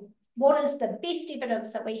say, what is the best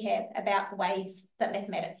evidence that we have about the ways that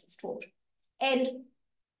mathematics is taught? And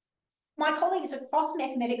my colleagues across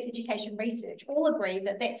mathematics education research all agree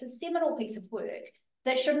that that's a seminal piece of work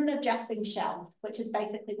that shouldn't have just been shelved, which is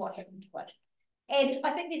basically what happened to it. And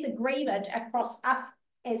I think there's agreement across us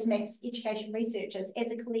as maths education researchers, as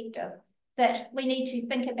a collective, that we need to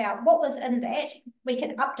think about what was in that. We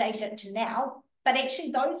can update it to now, but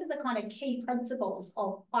actually those are the kind of key principles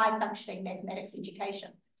of high-functioning mathematics education,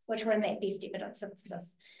 which were in that best evidence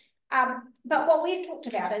synthesis. But what we've talked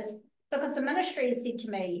about is because the ministry has said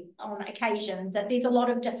to me on occasion that there's a lot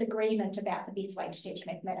of disagreement about the best way to teach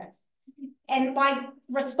mathematics. And my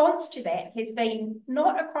response to that has been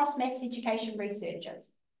not across maths education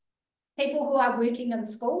researchers. People who are working in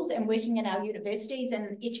schools and working in our universities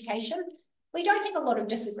and education, we don't have a lot of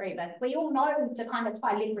disagreement. We all know the kind of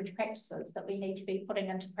high leverage practices that we need to be putting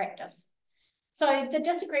into practice. So the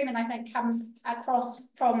disagreement, I think, comes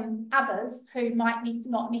across from others who might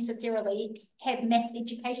not necessarily have maths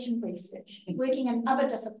education research, working in other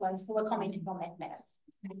disciplines who are commenting on mathematics.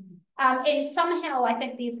 And somehow I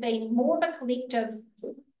think there's been more of a collective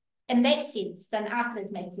in that sense than us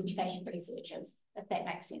as maths education researchers, if that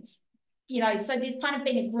makes sense. You know, so there's kind of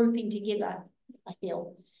been a grouping together, I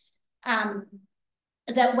feel,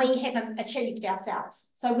 that we haven't achieved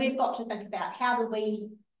ourselves. So we've got to think about how do we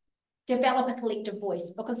develop a collective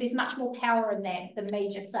voice, because there's much more power in that than me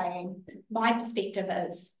just saying my perspective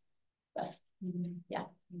is this. Yeah.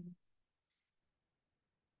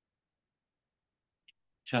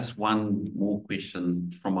 Just one more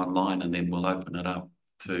question from online, and then we'll open it up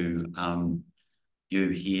to you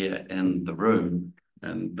here in the room.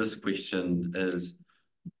 And this question is,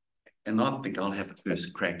 and I think I'll have a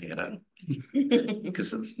first crack at it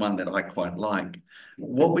because it's one that I quite like.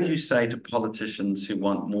 What would you say to politicians who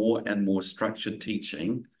want more and more structured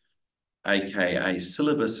teaching, aka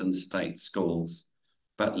syllabus in state schools,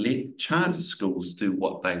 but let charter schools do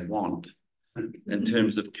what they want in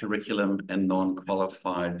terms of curriculum and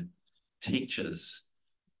non-qualified teachers?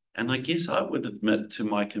 And I guess I would admit to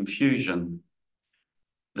my confusion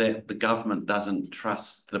that the government doesn't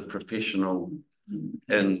trust the professional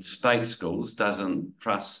in state schools, doesn't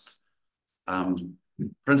trust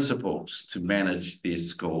principals to manage their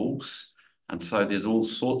schools. And so there's all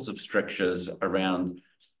sorts of strictures around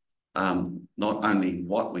not only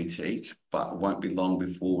what we teach, but it won't be long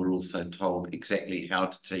before we're also told exactly how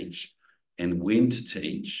to teach and when to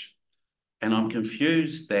teach. And I'm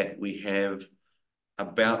confused that we have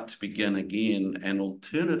about to begin again an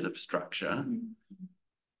alternative structure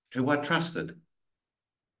who are trusted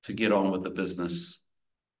to get on with the business,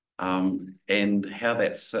 and how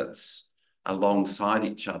that sits alongside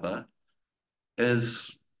each other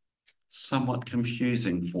is somewhat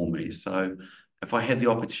confusing for me. So if I had the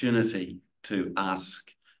opportunity to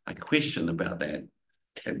ask a question about that,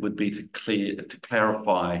 it would be to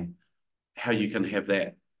clarify how you can have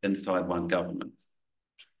that inside one government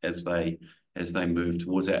as they move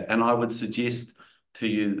towards that. And I would suggest to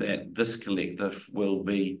you that this collective will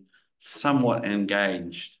be somewhat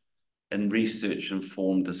engaged in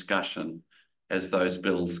research-informed discussion as those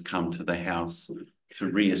bills come to the House to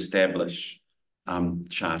re-establish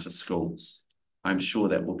charter schools. I'm sure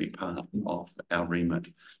that will be part of our remit.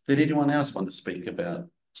 Did anyone else want to speak about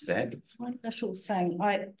that? One initial thing,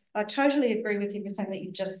 I totally agree with everything that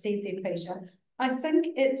you just said there, Peter. I think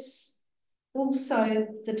it's also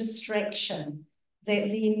the distraction that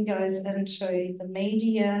then goes into the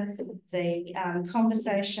media, the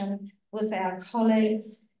conversation with our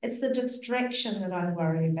colleagues. It's the distraction that I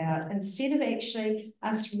worry about, instead of actually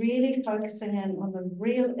us really focusing in on the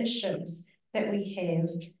real issues that we have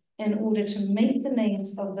in order to meet the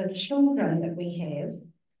needs of the children that we have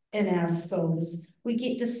in our schools. We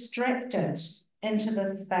get distracted into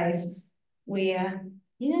this space where,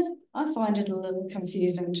 yeah, I find it a little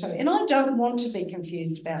confusing too. And I don't want to be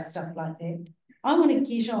confused about stuff like that. I want to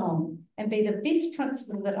get on and be the best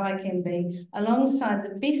principal that I can be alongside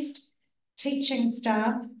the best teaching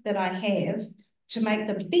staff that I have to make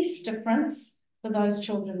the best difference for those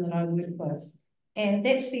children that I work with. And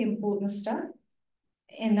that's the important stuff.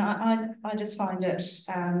 And I just find it,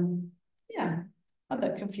 yeah, a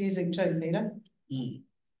bit confusing too, Peter.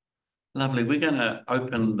 Lovely. We're going to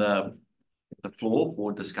open the floor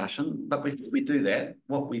for discussion, but before we do that,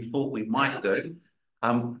 what we thought we might do,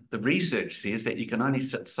 the research says that you can only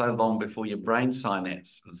sit so long before your brain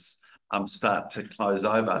synapses start to close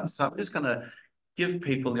over. So I'm just going to give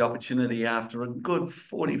people the opportunity after a good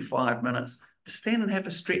 45 minutes to stand and have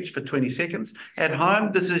a stretch for 20 seconds. At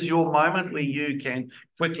home, this is your moment where you can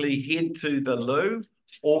quickly head to the loo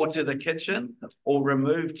or to the kitchen or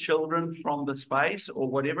remove children from the space or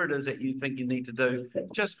whatever it is that you think you need to do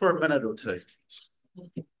just for a minute or two.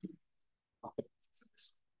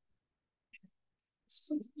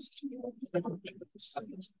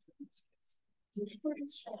 I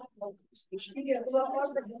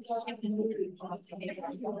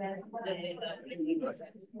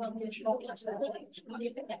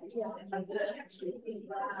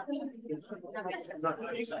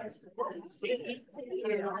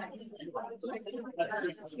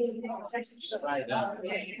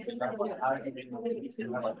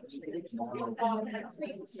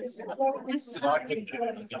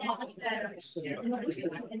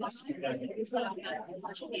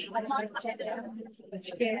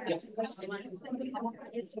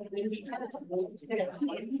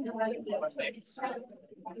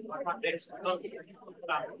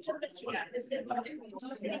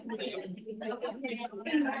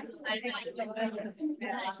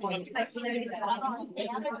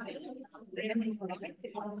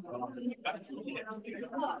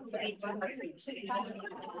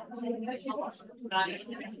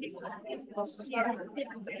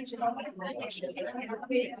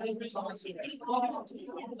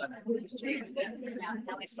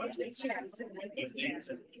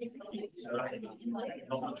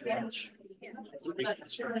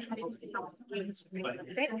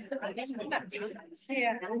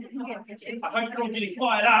hope you're all getting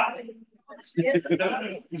quiet up. Yes.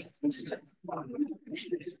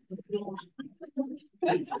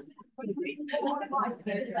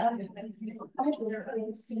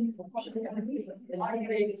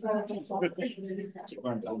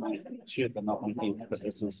 Sure, but not one here, but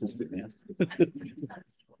it's also good now.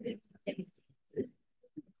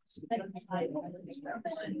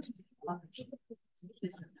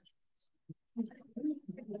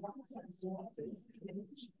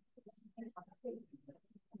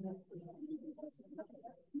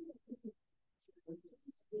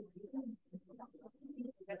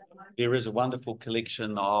 There is a wonderful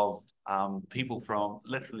collection of people from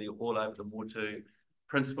literally all over the Motu,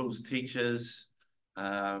 principals, teachers,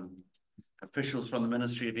 officials from the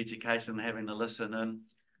Ministry of Education having a listen in,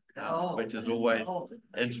 which is always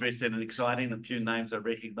interesting and exciting. A few names I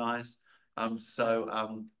recognise. This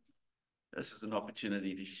is an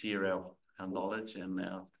opportunity to share our knowledge and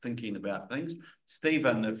our thinking about things.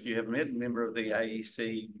 Stephen, if you haven't met, a member of the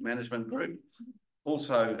AEC management group,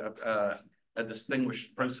 also a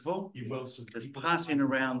distinguished principal, is passing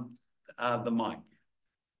around the mic.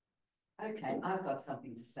 Okay, I've got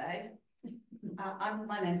something to say.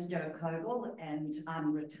 My name's Jo Kogel and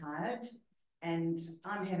I'm retired, and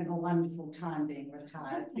I'm having a wonderful time being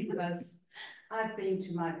retired because I've been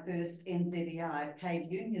to my first NZEI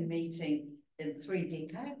paid union meeting in 3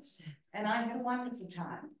 decades, and I had a wonderful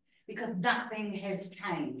time because nothing has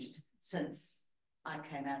changed since I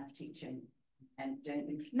came out of teaching and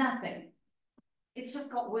doing nothing. It's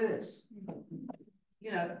just got worse.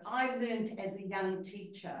 You know, I learned as a young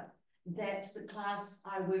teacher that the class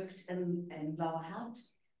I worked in Lower Hutt,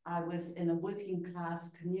 I was in a working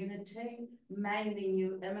class community, mainly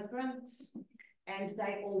new immigrants, and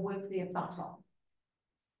they all worked their butt off.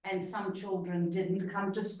 And some children didn't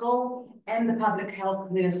come to school, and the public health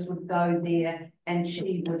nurse would go there, and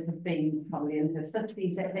she would have been probably in her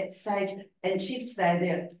 50s at that stage, and she'd stay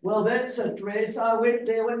there. Well, that's a dress. I went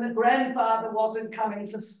there when the grandfather wasn't coming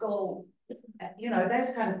to school. You know, those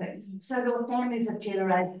kind of things. So there were families of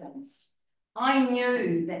generations. I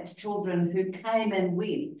knew that children who came and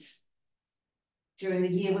went during the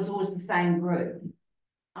year was always the same group.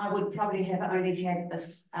 I would probably have only had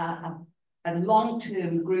a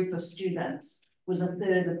long-term group of students was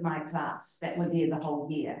 1/3 of my class that were there the whole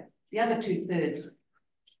year. The other 2/3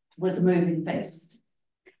 was a moving feast.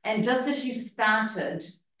 And just as you started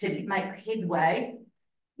to make headway,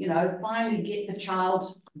 you know, finally get the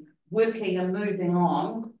child working and moving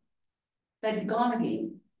on, they'd gone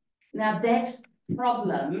again. Now that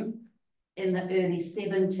problem in the early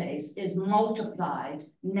 70s is multiplied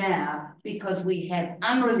now because we have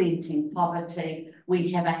unrelenting poverty, we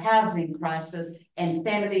have a housing crisis, and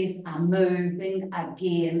families are moving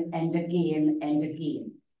again and again and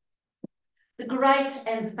again. The great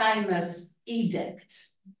and famous edict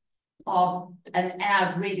of an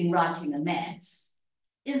hour's reading, writing, and maths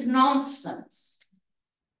is nonsense.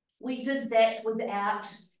 We did that without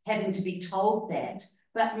having to be told that.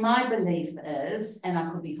 But my belief is, and I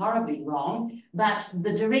could be horribly wrong, but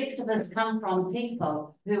the directive has come from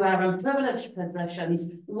people who are in privileged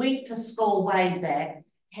positions, went to school way back,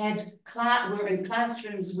 were in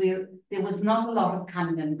classrooms where there was not a lot of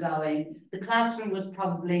coming and going. The classroom was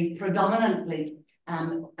probably predominantly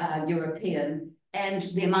European, and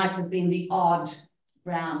there might have been the odd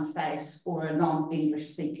brown face or a non-English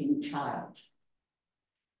speaking child.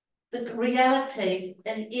 The reality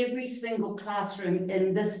in every single classroom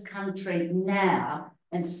in this country now,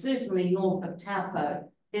 and certainly north of Taupo,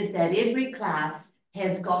 is that every class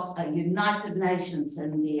has got a United Nations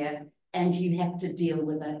in there and you have to deal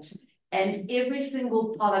with it. And every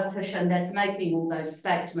single politician that's making all those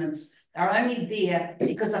statements are only there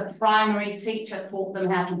because a primary teacher taught them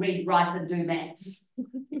how to read, write, and do maths.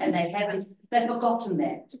 And they've forgotten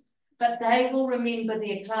that. But they will remember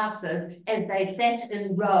their classes as they sat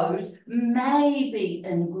in rows, maybe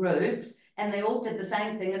in groups, and they all did the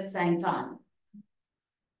same thing at the same time.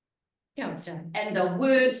 Yeah, and the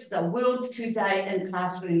world today in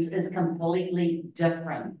classrooms is completely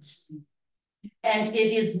different. And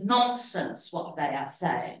it is nonsense what they are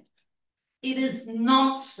saying. It is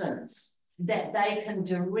nonsense that they can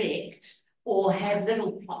direct or have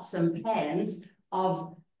little plots and plans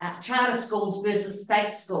of charter schools versus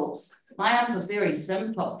state schools. My answer is very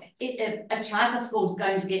simple. If a charter school is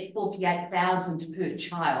going to get 48,000 per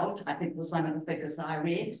child, I think was one of the figures I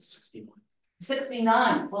read.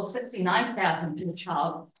 69, well, 69,000 per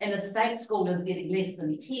child, and a state school is getting less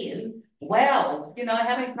than 10. Well, you know,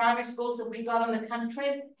 how many primary schools have we got in the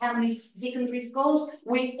country? How many secondary schools?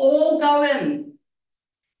 We all go in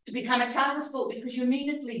to become a charter school because you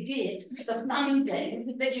immediately get the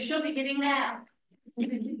funding that you should be getting now.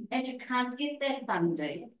 And you can't get that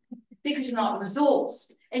funding because you're not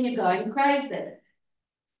resourced and you're going crazy.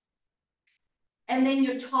 And then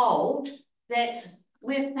you're told that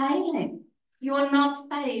we're failing. You're not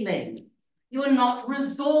failing. You're not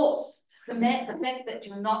resourced. The fact that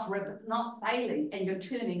you're not failing and you're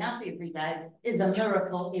turning up every day is a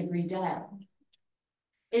miracle every day.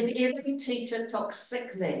 If every teacher took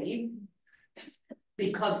sick leave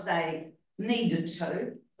because they needed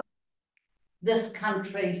to, this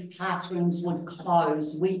country's classrooms would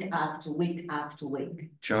close week after week after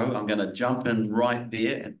week. Joe, I'm going to jump in right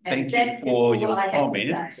there and thank you for your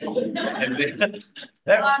comments.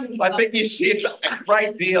 I think you said a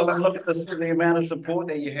great deal, and look at the amount of support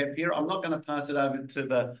that you have here. I'm not going to pass it over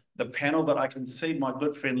to the panel, but I can see my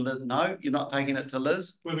good friend Liz. No, you're not taking it to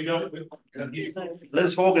Liz? Where we go?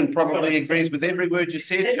 Liz Horgan probably agrees with every word you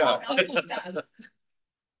said, Joe.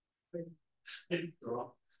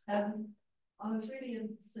 I was really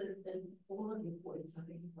interested in all of your points. I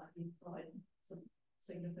think you might identified some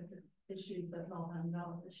significant issues, but not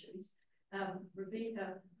unknown issues.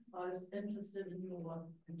 Rebecca, I was interested in your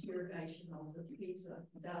interrogation of the PISA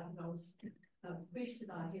data. The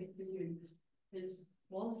question I have for you is,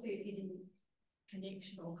 was there any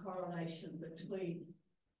connection or correlation between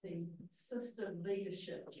the system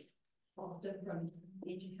leadership of different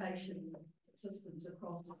education systems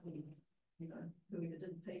across the country, you know, who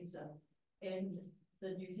did PISA, and the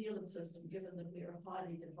New Zealand system, given that we're a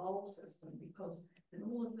highly devolved system, because in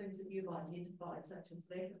all the things that you've identified, such as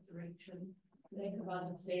lack of direction, lack of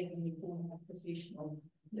understanding the form of professional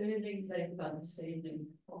learning, lack of understanding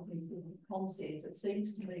of the important concepts, it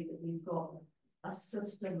seems to me that we've got a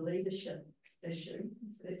system leadership issue.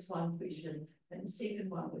 So that's one question. And the second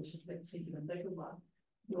one, which is the second and bigger one,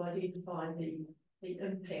 you identify the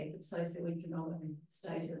impact of socioeconomic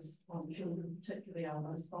status on children, particularly our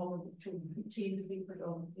most vulnerable children, who tend to be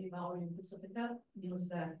predominantly Maori and Pacifica, because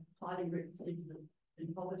they're highly represented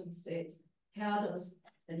in poverty stats. How does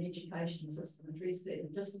an education system address that?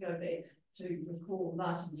 And just to go back to recall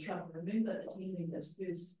Martin Trump, remember attending this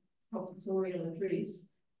first professorial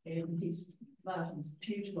address, and Martin's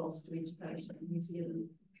huge loss to education in New Zealand.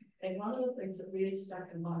 And one of the things that really stuck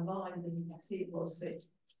in my mind that he said was that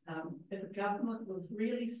if the government was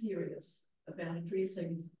really serious about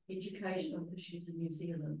addressing educational issues in New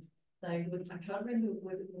Zealand, they would, I can't remember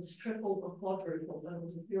whether it was triple or quadruple, but it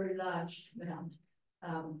was a very large amount,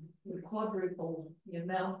 would quadruple the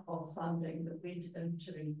amount of funding that went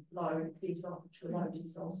into low decile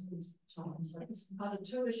schools at the time. So it's kind of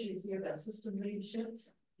two issues here about system leadership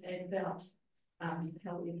and about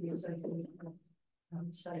how we address social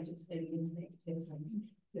status and impact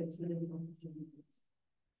that's living opportunities.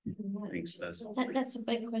 Thanks, Liz. That's a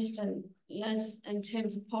big question, Liz, in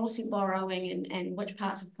terms of policy borrowing and which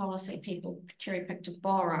parts of policy people cherry pick to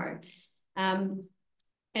borrow.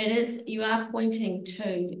 You are pointing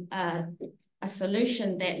to a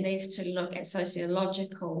solution that needs to look at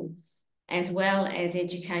sociological as well as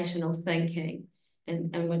educational thinking,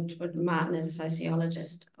 and with Martin as a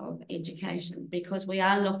sociologist of education, because we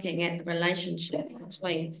are looking at the relationship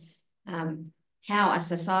between how a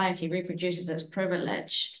society reproduces its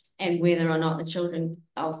privilege and whether or not the children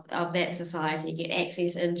of that society get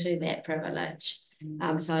access into that privilege.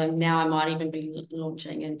 So now I might even be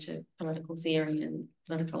launching into political theory and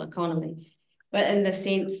political economy. But in the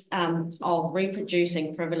sense of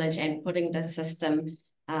reproducing privilege and putting the system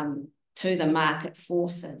to the market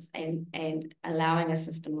forces and allowing a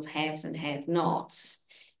system of haves and have-nots,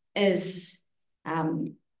 is a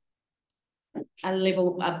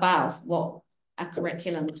level above what a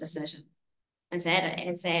curriculum decision. It's at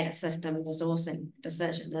a system resourcing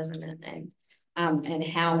decision, isn't it? And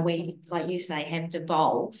how we, like you say, have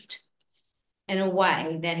devolved in a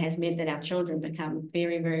way that has meant that our children become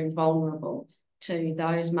very, very vulnerable to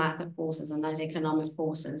those market forces and those economic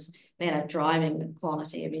forces that are driving the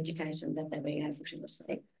quality of education that they're being able to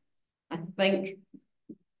receive. I think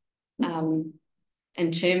in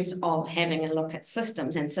terms of having a look at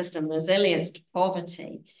systems and system resilience to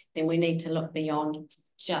poverty, then we need to look beyond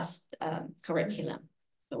just curriculum,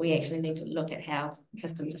 but we actually need to look at how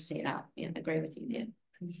systems are set up. Yeah, I agree with you there.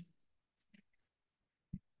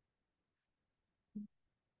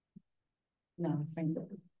 No, thank you.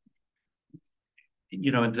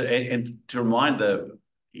 You know, and to remind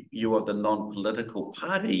you of the non-political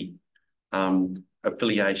party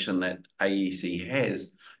affiliation that AEC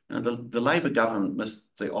has, you know, the Labour government missed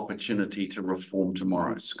the opportunity to reform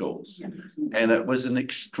tomorrow's schools. And it was an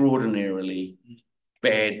extraordinarily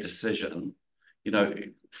bad decision, you know,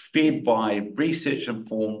 fed by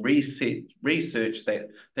research-informed research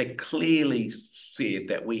that clearly said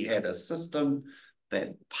that we had a system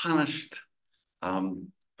that punished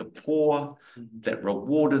the poor, that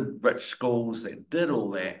rewarded rich schools, that did all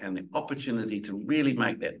that, and the opportunity to really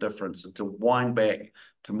make that difference and to wind back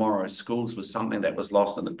tomorrow's schools was something that was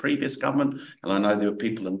lost in the previous government. And I know there were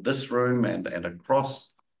people in this room and across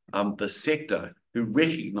the sector who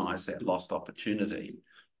recognise that lost opportunity.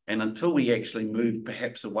 And until we actually move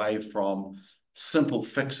perhaps away from simple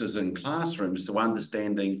fixes in classrooms to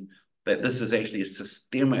understanding that this is actually a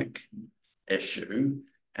systemic issue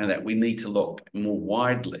and that we need to look more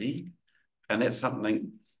widely, and that's something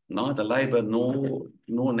neither Labour nor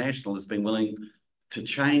National has been willing to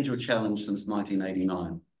change or challenge since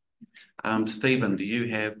 1989. Stephen, do you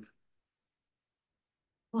have?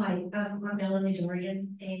 Hi, I'm Melanie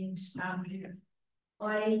Dorian, and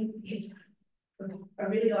I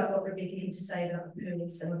really like what Rebecca had to say about the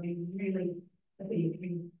pearls, and I'd be really happy if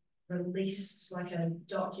we released like a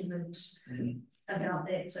document about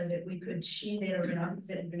that so that we could share that around.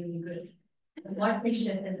 That'd be really good. And my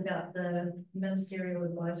question is about the ministerial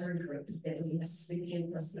advisory group that was in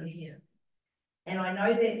speaking Christmas. And I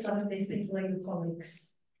know that some of their speaking legal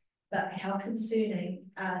colleagues, but how concerning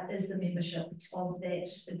is the membership of that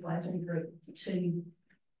advisory group to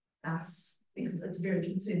us? Because it's very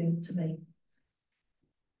concerning to me.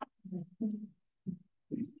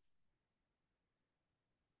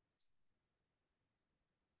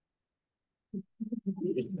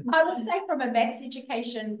 I would say from a maths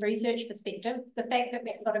education research perspective, the fact that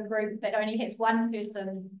we've got a group that only has one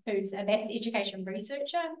person who's a maths education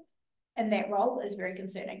researcher in that role is very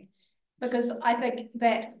concerning. Because I think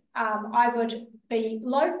that I would be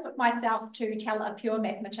loath myself to tell a pure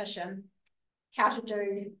mathematician how to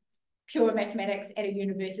do pure mathematics at a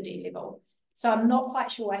university level. So I'm not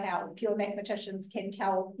quite sure how pure mathematicians can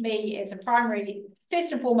tell me as a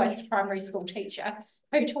first and foremost primary school teacher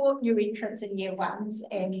who taught new entrants in year ones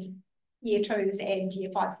and year twos and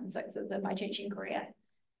year fives and sixes in my teaching career.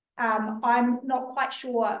 I'm not quite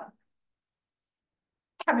sure,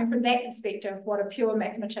 coming from that perspective, what advice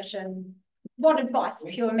a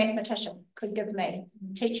pure mathematician could give me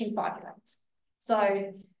teaching 5-year-olds.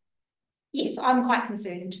 So yes, I'm quite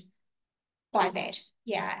concerned by that.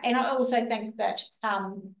 Yeah, and I also think that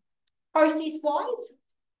process-wise,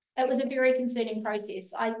 it was a very concerning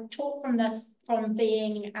process. I talk from this from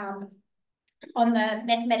being on the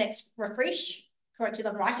mathematics refresh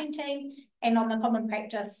curriculum writing team and on the common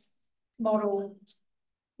practice model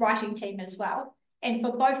writing team as well. And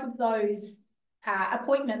for both of those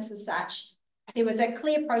appointments as such, there was a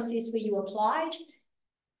clear process where you applied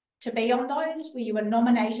to be on those, where you were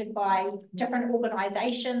nominated by different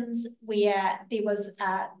organisations, where there was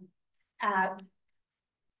a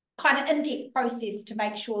kind of in-depth process to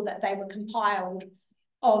make sure that they were compiled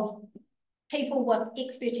of people with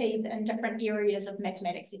expertise in different areas of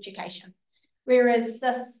mathematics education. Whereas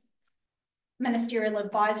this ministerial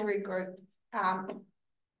advisory group, I'm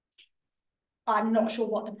not sure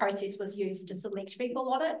what the process was used to select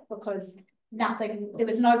people on it, because there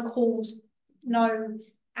was no calls, no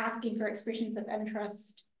asking for expressions of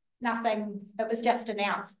interest, nothing. It was just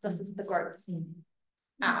announced, this is the group.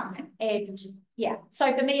 And yeah,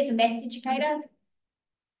 so for me as a maths educator,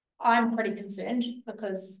 I'm pretty concerned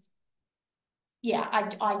because, yeah,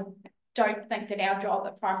 I don't think that our job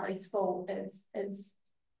at primary school is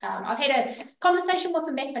I've had a conversation with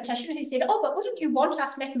a mathematician who said, oh, but wouldn't you want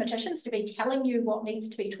us mathematicians to be telling you what needs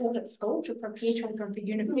to be taught at school to prepare children for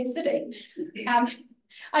university?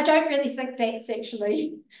 I don't really think that's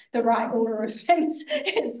actually the right order of things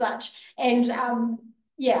as such. And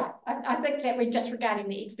yeah, I think that we're disregarding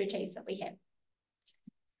the expertise that we have.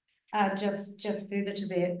 Just further to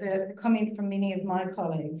that, the comment from many of my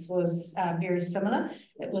colleagues was very similar.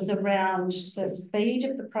 It was around the speed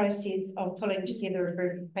of the process of pulling together a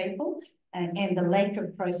group of people and the lack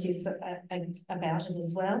of process about it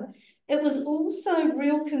as well. It was also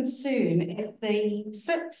real concern at the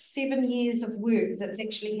 6-7 years of work that's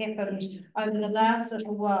actually happened over the last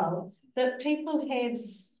little while that people have,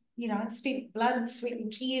 you know, spent blood, sweat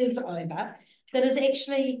and tears over, that is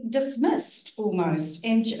actually dismissed almost.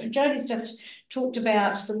 And Jodie's just talked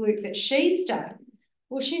about the work that she's done.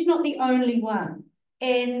 Well, she's not the only one.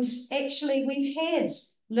 And actually we've had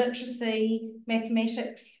literacy,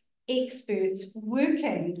 mathematics experts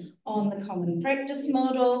working on the common practice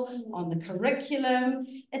model, on the curriculum.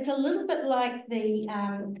 It's a little bit like the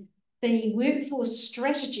workforce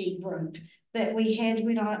strategy group that we had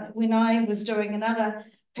when I was doing another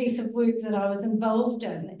piece of work that I was involved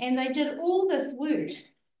in, and they did all this work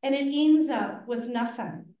and it ends up with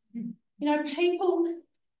nothing. You know, people,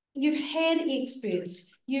 you've had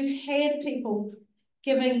experts, you've had people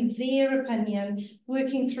giving their opinion,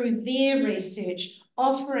 working through their research,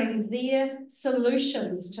 offering their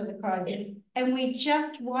solutions to the crisis, and we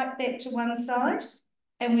just wipe that to one side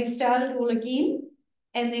and we start it all again,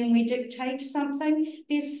 and then we dictate something.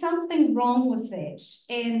 There's something wrong with that.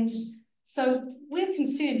 And so we're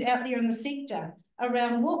concerned out there in the sector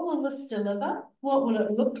around what will this deliver? What will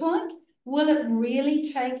it look like? Will it really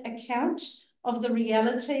take account of the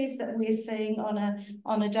realities that we're seeing on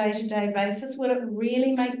a day-to-day basis? Will it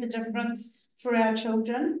really make the difference for our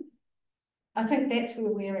children? I think that's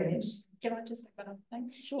where we're at. Can I just say one other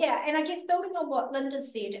thing? Sure. Yeah, and I guess building on what Lynda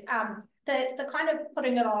said, the kind of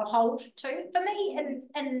putting it on hold too, for me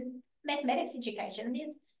in mathematics education,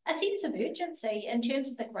 there's a sense of urgency in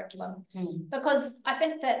terms of the curriculum, because I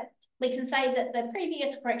think that we can say that the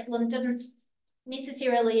previous curriculum didn't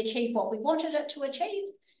necessarily achieve what we wanted it to achieve.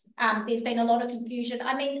 There's been a lot of confusion.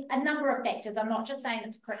 I mean, a number of factors. I'm not just saying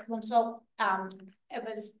it's a curriculum. So it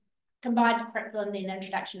was combined curriculum, then the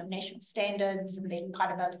introduction of national standards, and then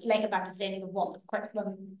kind of a lack of understanding of what the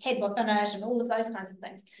curriculum had within it and all of those kinds of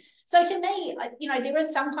things. So to me, you know, there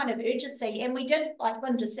is some kind of urgency, and we did, like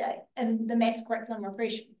Lynda said, in the maths curriculum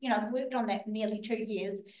refresh, you know, worked on that for nearly 2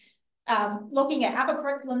 years, looking at other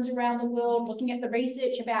curriculums around the world, looking at the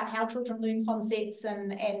research about how children learn concepts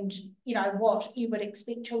and you know, what you would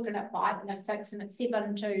expect children at 5 and at 6 and at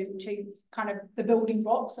 7 to kind of the building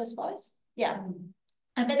blocks, I suppose. Yeah.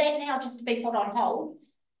 And for that now just to be put on hold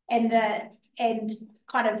and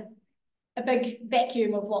kind of a big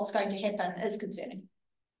vacuum of what's going to happen is concerning.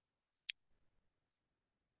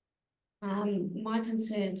 My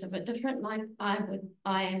concerns are a bit different. I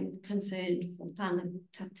am concerned for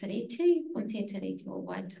tangata tiriti, for te tiriti o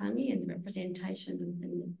Waitangi and representation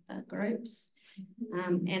within the groups.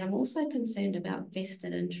 And I'm also concerned about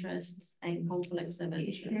vested interests and conflicts of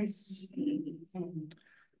interest.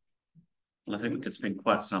 Well, I think we could spend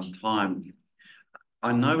quite some time.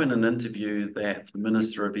 I know in an interview that the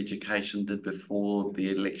Minister of Education did before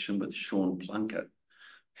the election with Sean Plunkett,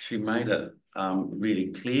 she made it really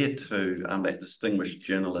clear to that distinguished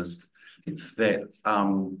journalist that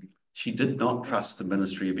she did not trust the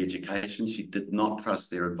Ministry of Education. She did not trust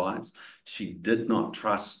their advice. She did not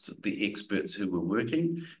trust the experts who were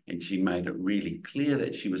working. And she made it really clear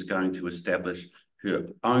that she was going to establish her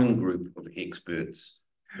own group of experts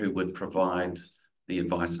who would provide the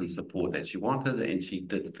advice and support that she wanted. And she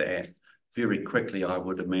did that very quickly, I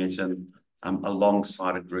would imagine,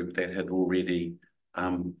 alongside a group that had already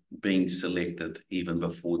been selected even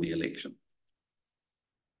before the election.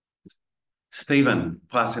 Stephen,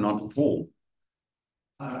 passing on to Paul.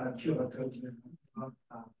 Kia ora koutou,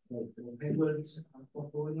 Paul Edwards,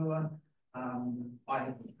 I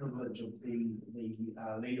have the privilege of being the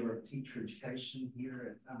leader of teacher education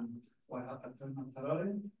here at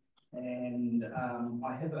Aotearoa, and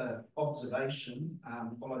I have an observation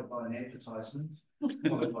followed by an advertisement,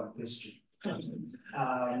 followed by a question.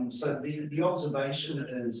 So the observation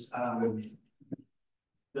is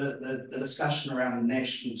the discussion around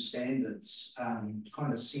national standards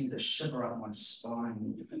kind of sent a shiver up my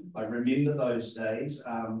spine. I remember those days.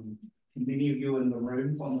 Many of you in the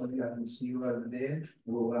room, on see you over there,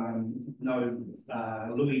 will know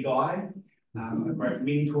Louis Guy, a great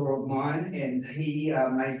mentor of mine, and he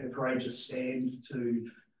made a courageous stand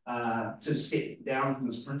to step down from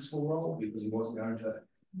his principal role because he wasn't going to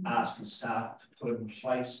ask his staff to put in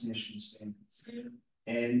place national standards.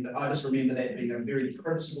 And I just remember that being a very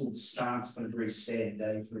principled stance, but a very sad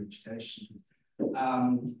day for education.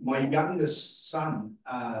 My youngest son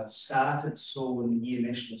started school when the year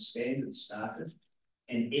national standards started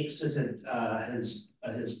and exited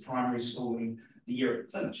his primary schooling the year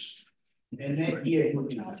it finished. And that year, he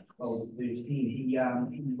was 12, 13, he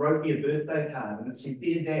wrote me a birthday card and it said,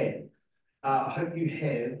 "Dear Dad, I hope you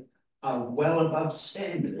have a well above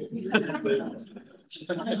standard."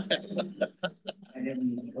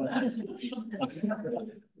 And what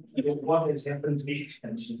has happened to me?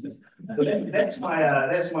 So that's my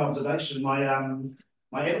observation. My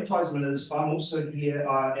advertisement is I'm also here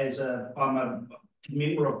I'm a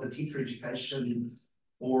member of the Teacher Education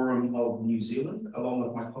Forum of New Zealand, along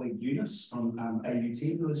with my colleague Eunice from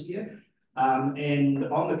AUT, who is here. And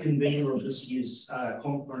I'm the convener of this year's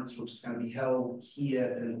conference, which is going to be held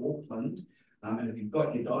here in Auckland. And if you've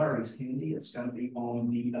got your diaries handy, it's going to be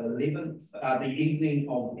on the 11th, the evening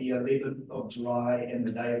of the 11th of July and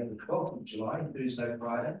the day of the 12th of July, Thursday,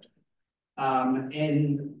 Friday.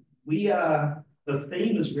 And the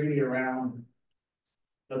theme is really around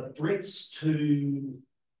the threats to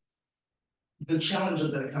the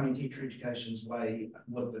challenges that are coming teacher education's way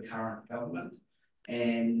with the current government.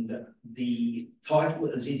 And the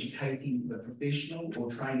title is Educating the Professional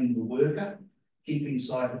or Training the Worker, Keeping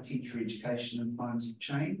Sight of Teacher Education in Times of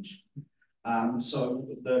Change. So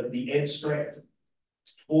the abstract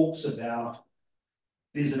talks about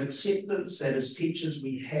there's an acceptance that as teachers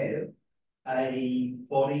we have a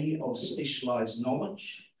body of specialised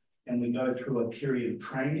knowledge and we go through a period of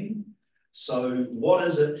training. So what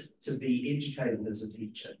is it to be educated as a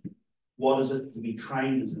teacher? What is it to be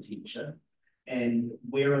trained as a teacher? And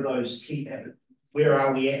where are where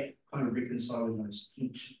are we at kind of reconciling those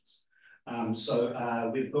tensions? So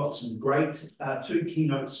we've got some great two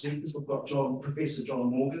keynote speakers. We've got Professor John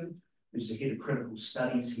Morgan, who's the head of critical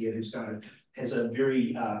studies here, has a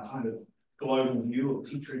very kind of global view of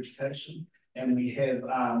teacher education. And we have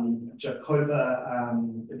Jacoba,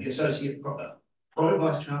 the Associate Pro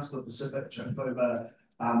Vice Chancellor Pacific, Jacoba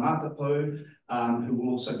Matapo, who will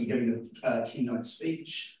also be giving a keynote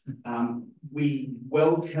speech. We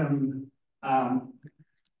welcome, I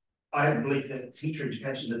believe that teacher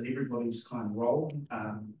education is everybody's kind of role.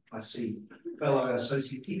 I see fellow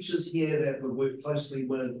associate teachers here that we work closely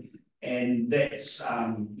with, and that's,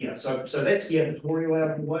 so that's the editorial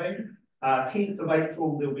out of the way. 10th of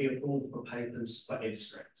April, there'll be a call for papers for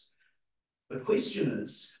abstracts. The question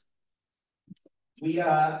is,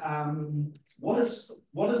 what is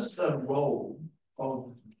the role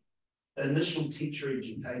of initial teacher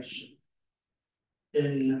education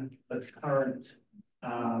in the current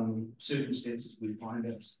circumstances we find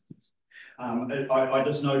ourselves? I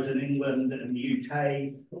just note in England and the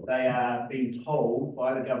UK, they are being told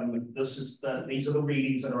by the government, these are the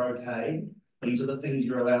readings that are okay, these are the things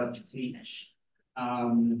you're allowed to teach.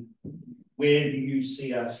 Where do you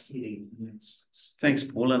see us heading in that space? Thanks,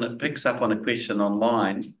 Paul. And it picks up on a question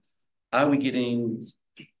online. Are we getting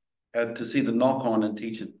to see the knock-on in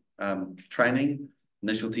teacher training,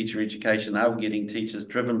 initial teacher education? Are we getting teachers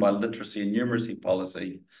driven by literacy and numeracy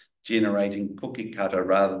policy, generating cookie cutter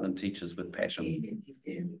rather than teachers with passion?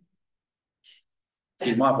 So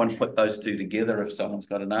you might want to put those two together if someone's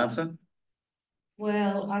got an answer.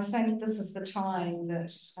 Well, I think this is the time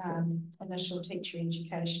that initial teacher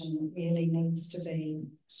education really needs to be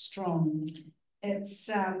strong. It's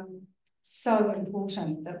so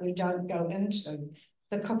important that we don't go into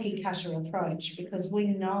the cookie cutter approach, because we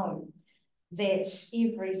know that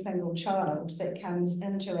every single child that comes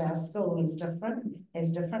into our school is different,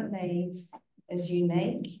 has different needs, is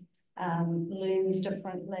unique, learns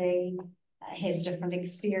differently, has different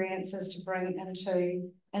experiences to bring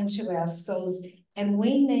into our schools. And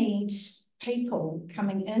we need people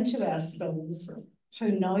coming into our schools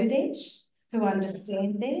who know that, who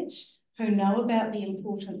understand that, who know about the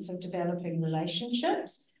importance of developing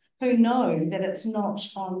relationships, who know that it's not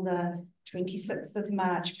on the 26th of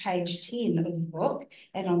March, page 10 of the book,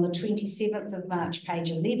 and on the 27th of March,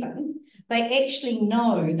 page 11. They actually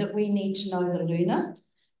know that we need to know the learner,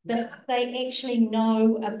 that they actually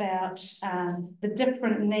know about the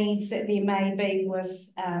different needs that there may be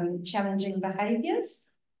with challenging behaviours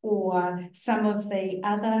or some of the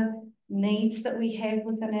other needs that we have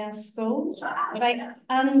within our schools. They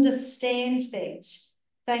understand that.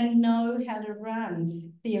 They know how to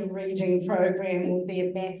run their reading program or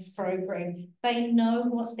their maths program. They know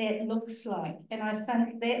what that looks like. And I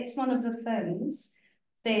think that's one of the things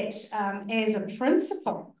that as a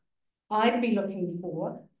principal, I'd be looking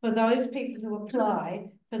for those people who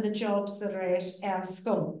apply for the jobs that are at our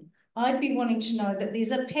school. I'd be wanting to know that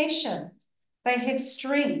there's a passion, they have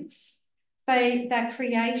strengths, they're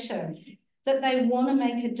creative, that they want to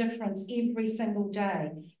make a difference every single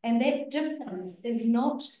day. And that difference is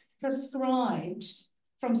not prescribed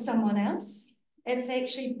from someone else. It's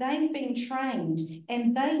actually they've been trained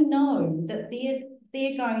and they know that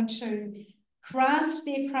they're going to craft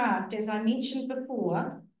their craft, as I mentioned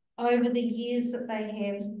before, over the years that they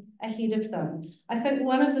have ahead of them. I think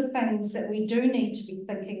one of the things that we do need to be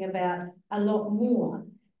thinking about a lot more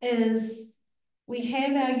is we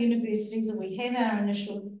have our universities and we have our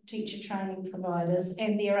initial teacher training providers,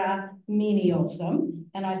 and there are many of them,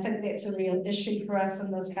 and I think that's a real issue for us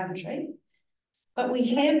in this country. But we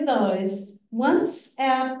have those, once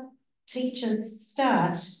our teachers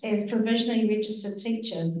start as provisionally registered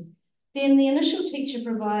teachers, then the initial teacher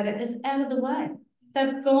provider is out of the way.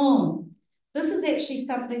 They've gone. This is actually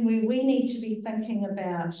something where we need to be thinking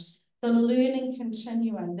about the learning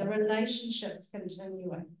continuing, the relationships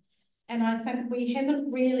continuing. And I think we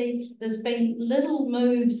haven't really, there's been little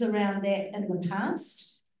moves around that in the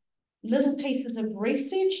past, little pieces of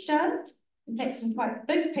research done, in fact, some quite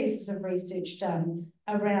big pieces of research done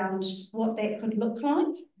around what that could look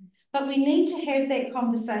like. But we need to have that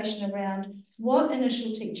conversation around what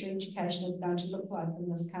initial teacher education is going to look like in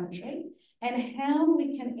this country and how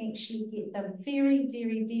we can actually get the very,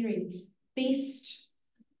 very, very best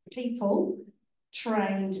people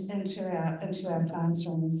trained into our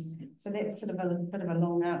classrooms. So that's sort of a bit of a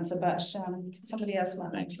long answer, but somebody else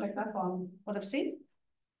might make pick up on what I've said.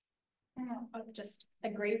 I just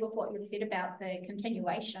agree with what you've said about the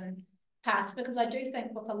continuation path, because I do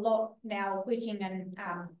think with a lot now working in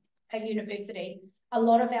a university, a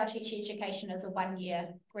lot of our teacher education is a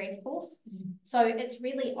one-year grad course. So it's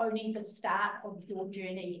really only the start of your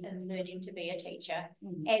journey in learning to be a teacher.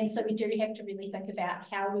 And so we do have to really think about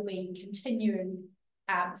how do we continue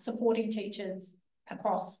supporting teachers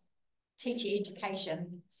across teacher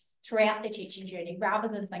education throughout the teaching journey, rather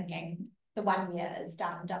than thinking the 1 year is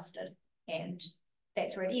done and dusted and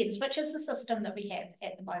that's where it ends, which is the system that we have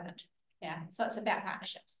at the moment. Yeah, so it's about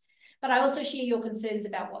partnerships. But I also share your concerns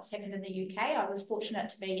about what's happened in the UK. I was fortunate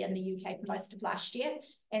to be in the UK for most of last year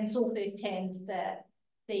and saw firsthand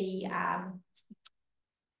the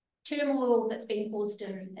turmoil that's been caused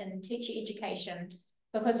in teacher education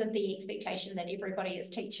because of the expectation that everybody is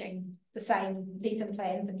teaching the same lesson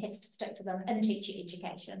plans and has to stick to them in teacher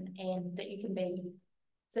education, and that you can be,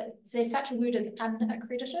 is there such a word as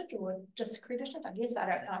unaccredited or discredited? I guess, I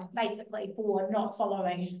don't know, basically for not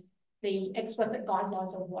following the explicit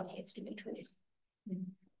guidelines of what has to be taught.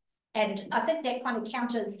 And I think that kind of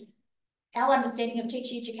counters our understanding of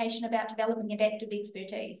teacher education about developing adaptive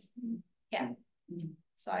expertise. Yeah.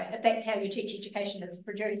 So if that's how your teacher education is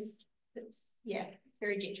produced, it's, yeah,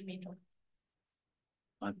 very detrimental.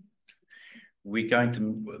 I'm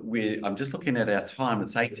just looking at our time.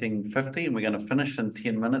 It's 18:50 and we're going to finish in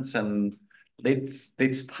 10 minutes, and let's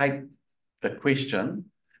take the question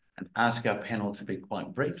and ask our panel to be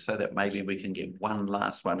quite brief so that maybe we can get one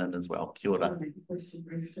last one in as well. Kia ora. I'll make a question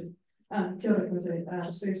brief too. Kia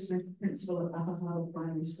ora, Sue Smith, principal at Aotearoa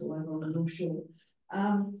Primary School over on the North Shore.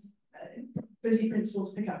 Busy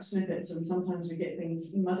principals pick up snippets and sometimes we get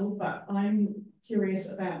things muddled, but I'm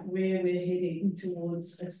curious about where we're heading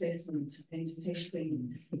towards assessment and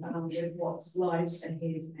testing with what lies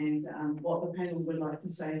ahead, and what the panel would like to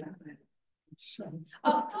say about that. Sure.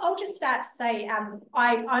 I'll just start to say,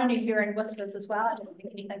 I'm only hearing whispers as well. I don't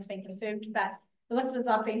think anything's been confirmed, but the whispers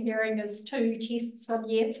I've been hearing is 2 tests from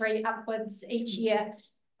year 3 upwards each year.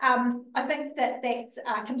 I think that that's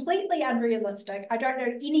completely unrealistic. I don't know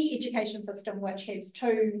any education system which has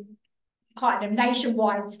 2 kind of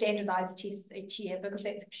nationwide standardised tests each year, because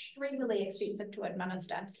that's extremely expensive to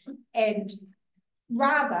administer. And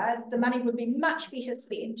rather, the money would be much better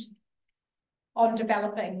spent on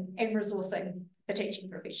developing and resourcing the teaching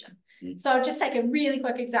profession. So I'll just take a really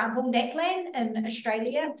quick example. NACLAN in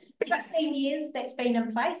Australia, 15 years that's been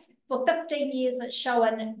in place. For 15 years, it's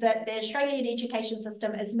shown that the Australian education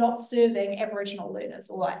system is not serving Aboriginal learners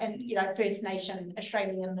or, First Nation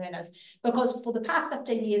Australian learners, because for the past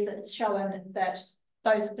 15 years, it's shown that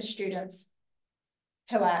those are the students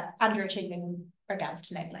who are underachieving in regards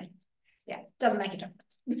to NACLAN. Yeah, doesn't make a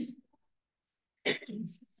difference.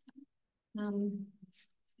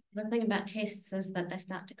 The thing about tests is that they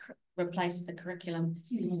start to replace the curriculum.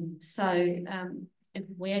 So if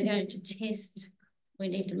we're going to test, we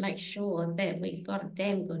need to make sure that we've got a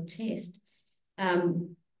damn good test,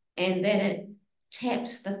 and that it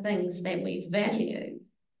taps the things that we value.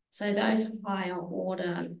 So those higher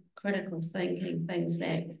order critical thinking things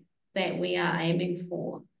that we are aiming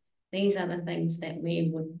for, these are the things that we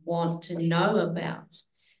would want to know about.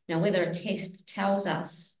 Now, whether a test tells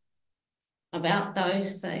us about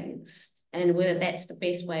those things And whether that's the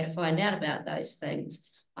best way to find out about those things,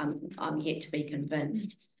 I'm yet to be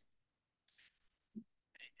convinced.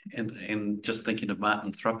 And just thinking of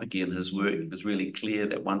Martin Thrupp again, his work is really clear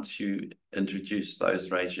that once you introduce those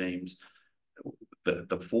regimes,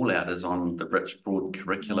 the fallout is on the rich, broad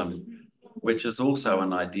curriculum, which is also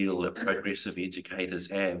an ideal that progressive educators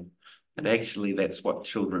have. And actually, that's what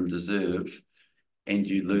children deserve. And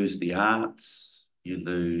you lose the arts, you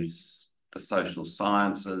lose the social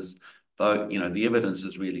sciences, though, you know, the evidence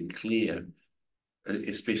is really clear,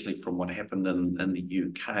 especially from what happened in the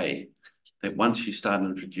UK, that once you start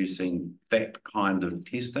introducing that kind of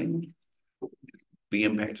testing, the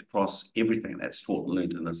impact across everything that's taught and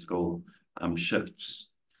learned in the school shifts.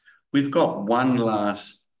 We've got one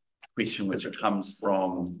last question which comes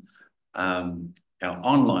from our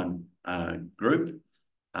online group,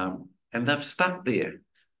 and they've stuck there,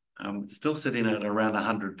 still sitting at around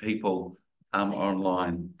 100 people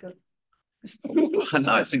online. I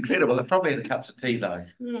know, it's incredible. They probably had cups of tea though,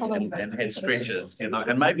 and had stretches, you know,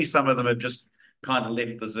 and maybe some of them have just kind of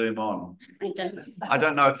left the Zoom on. I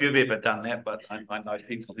don't know if you've ever done that, but I know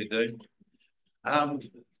people who do.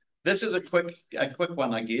 This is a quick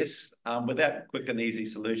one, I guess, without quick and easy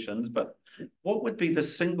solutions, but what would be the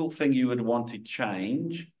single thing you would want to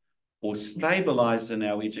change or stabilise in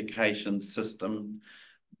our education system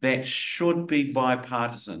that should be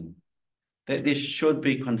bipartisan, that there should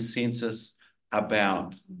be consensus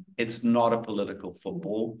about? It's not a political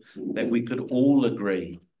football, that we could all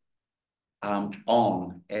agree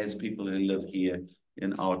on as people who live here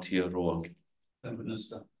in Aotearoa. Prime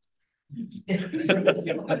Minister.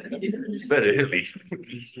 It's very early.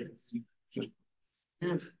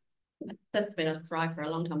 That's been a cry for a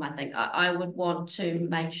long time, I think. I would want to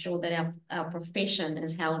make sure that our profession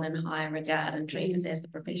is held in higher regard and treated as the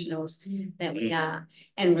professionals that we are,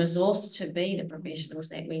 and resourced to be the professionals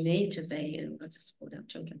that we need to be in order to support our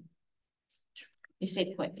children. You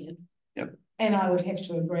said quite bien. Yep. And I would have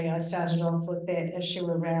to agree. I started off with that issue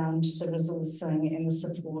around the resourcing and the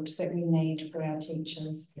support that we need for our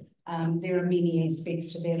teachers. There are many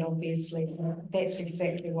aspects to that, obviously. That's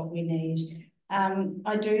exactly what we need.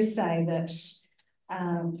 I do say that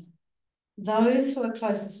those who are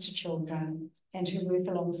closest to children and who work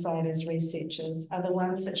alongside as researchers are the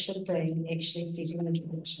ones that should be actually setting the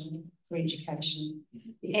direction for education.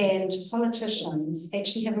 And politicians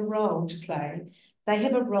actually have a role to play. They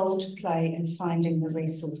have a role to play in finding the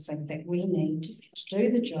resourcing that we need to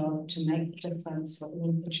do the job, to make a difference for all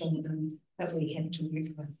of the children that we have to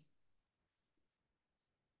work with.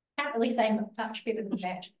 Can't really say much better than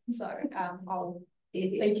that, so I'll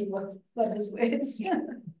leave you with his words.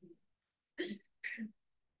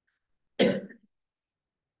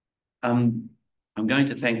 I'm going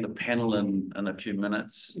to thank the panel in a few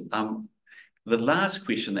minutes. The last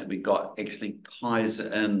question that we got actually ties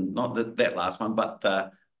in, not that last one, but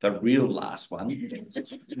the real last one,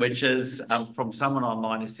 which is from someone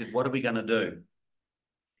online who said, what are we going to do?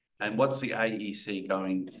 And what's the AEC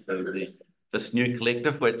going to do? This new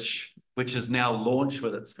collective, which is now launched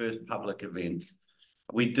with its first public event.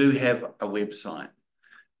 We do have a website.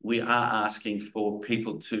 We are asking for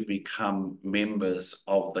people to become members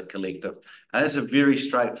of the collective. And it's a very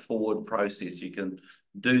straightforward process. You can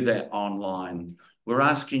do that online. We're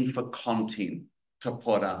asking for content to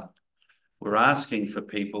put up. We're asking for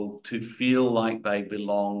people to feel like they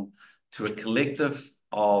belong to a collective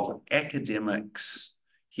of academics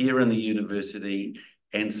here in the university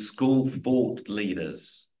and school thought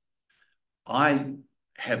leaders. I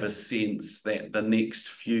have a sense that the next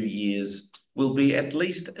few years will be at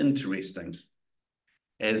least interesting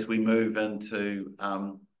as we move into,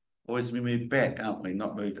 or as we move back, aren't we?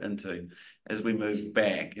 Not move into, as we move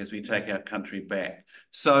back, as we take our country back.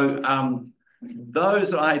 So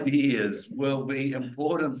those ideas will be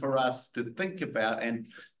important for us to think about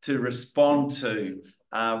and to respond to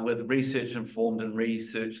with research-informed and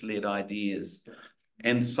research-led ideas.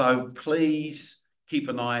 And so please keep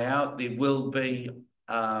an eye out. There will be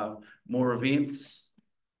more events.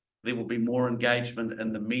 There will be more engagement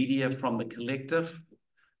in the media from the collective.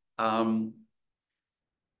 And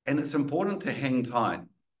it's important to hang tight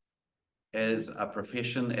as a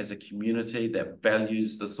profession, as a community that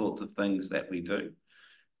values the sorts of things that we do.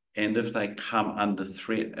 And if they come under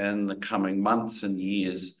threat in the coming months and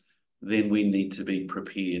years, then we need to be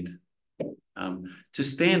prepared to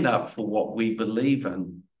stand up for what we believe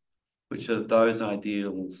in, which are those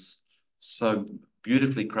ideals so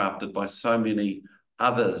beautifully crafted by so many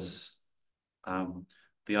others.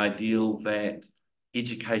 The ideal that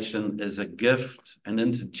education is a gift, an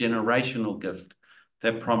intergenerational gift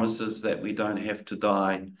that promises that we don't have to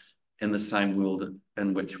die in the same world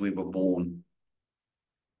in which we were born.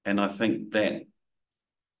 And I think that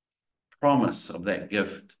promise of that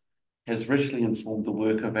gift has richly informed the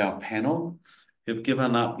work of our panel, who've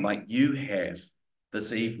given up, like you have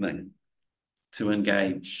this evening, to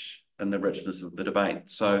engage in the richness of the debate.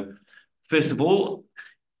 So, first of all,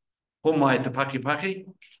 ko mai te paki.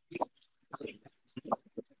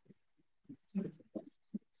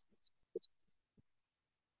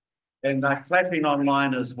 And they're clapping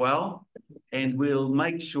online as well. And we'll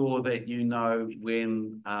make sure that you know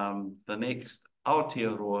when the next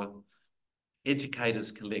Aotearoa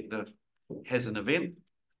Educators Collective has an event.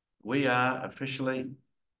 We are officially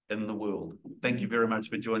in the world. Thank you very much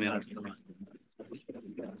for joining us tonight.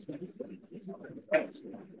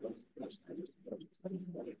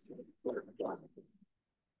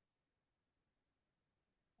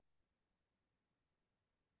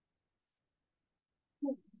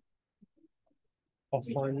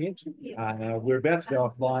 Offline yet? We're about to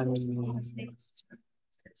go offline.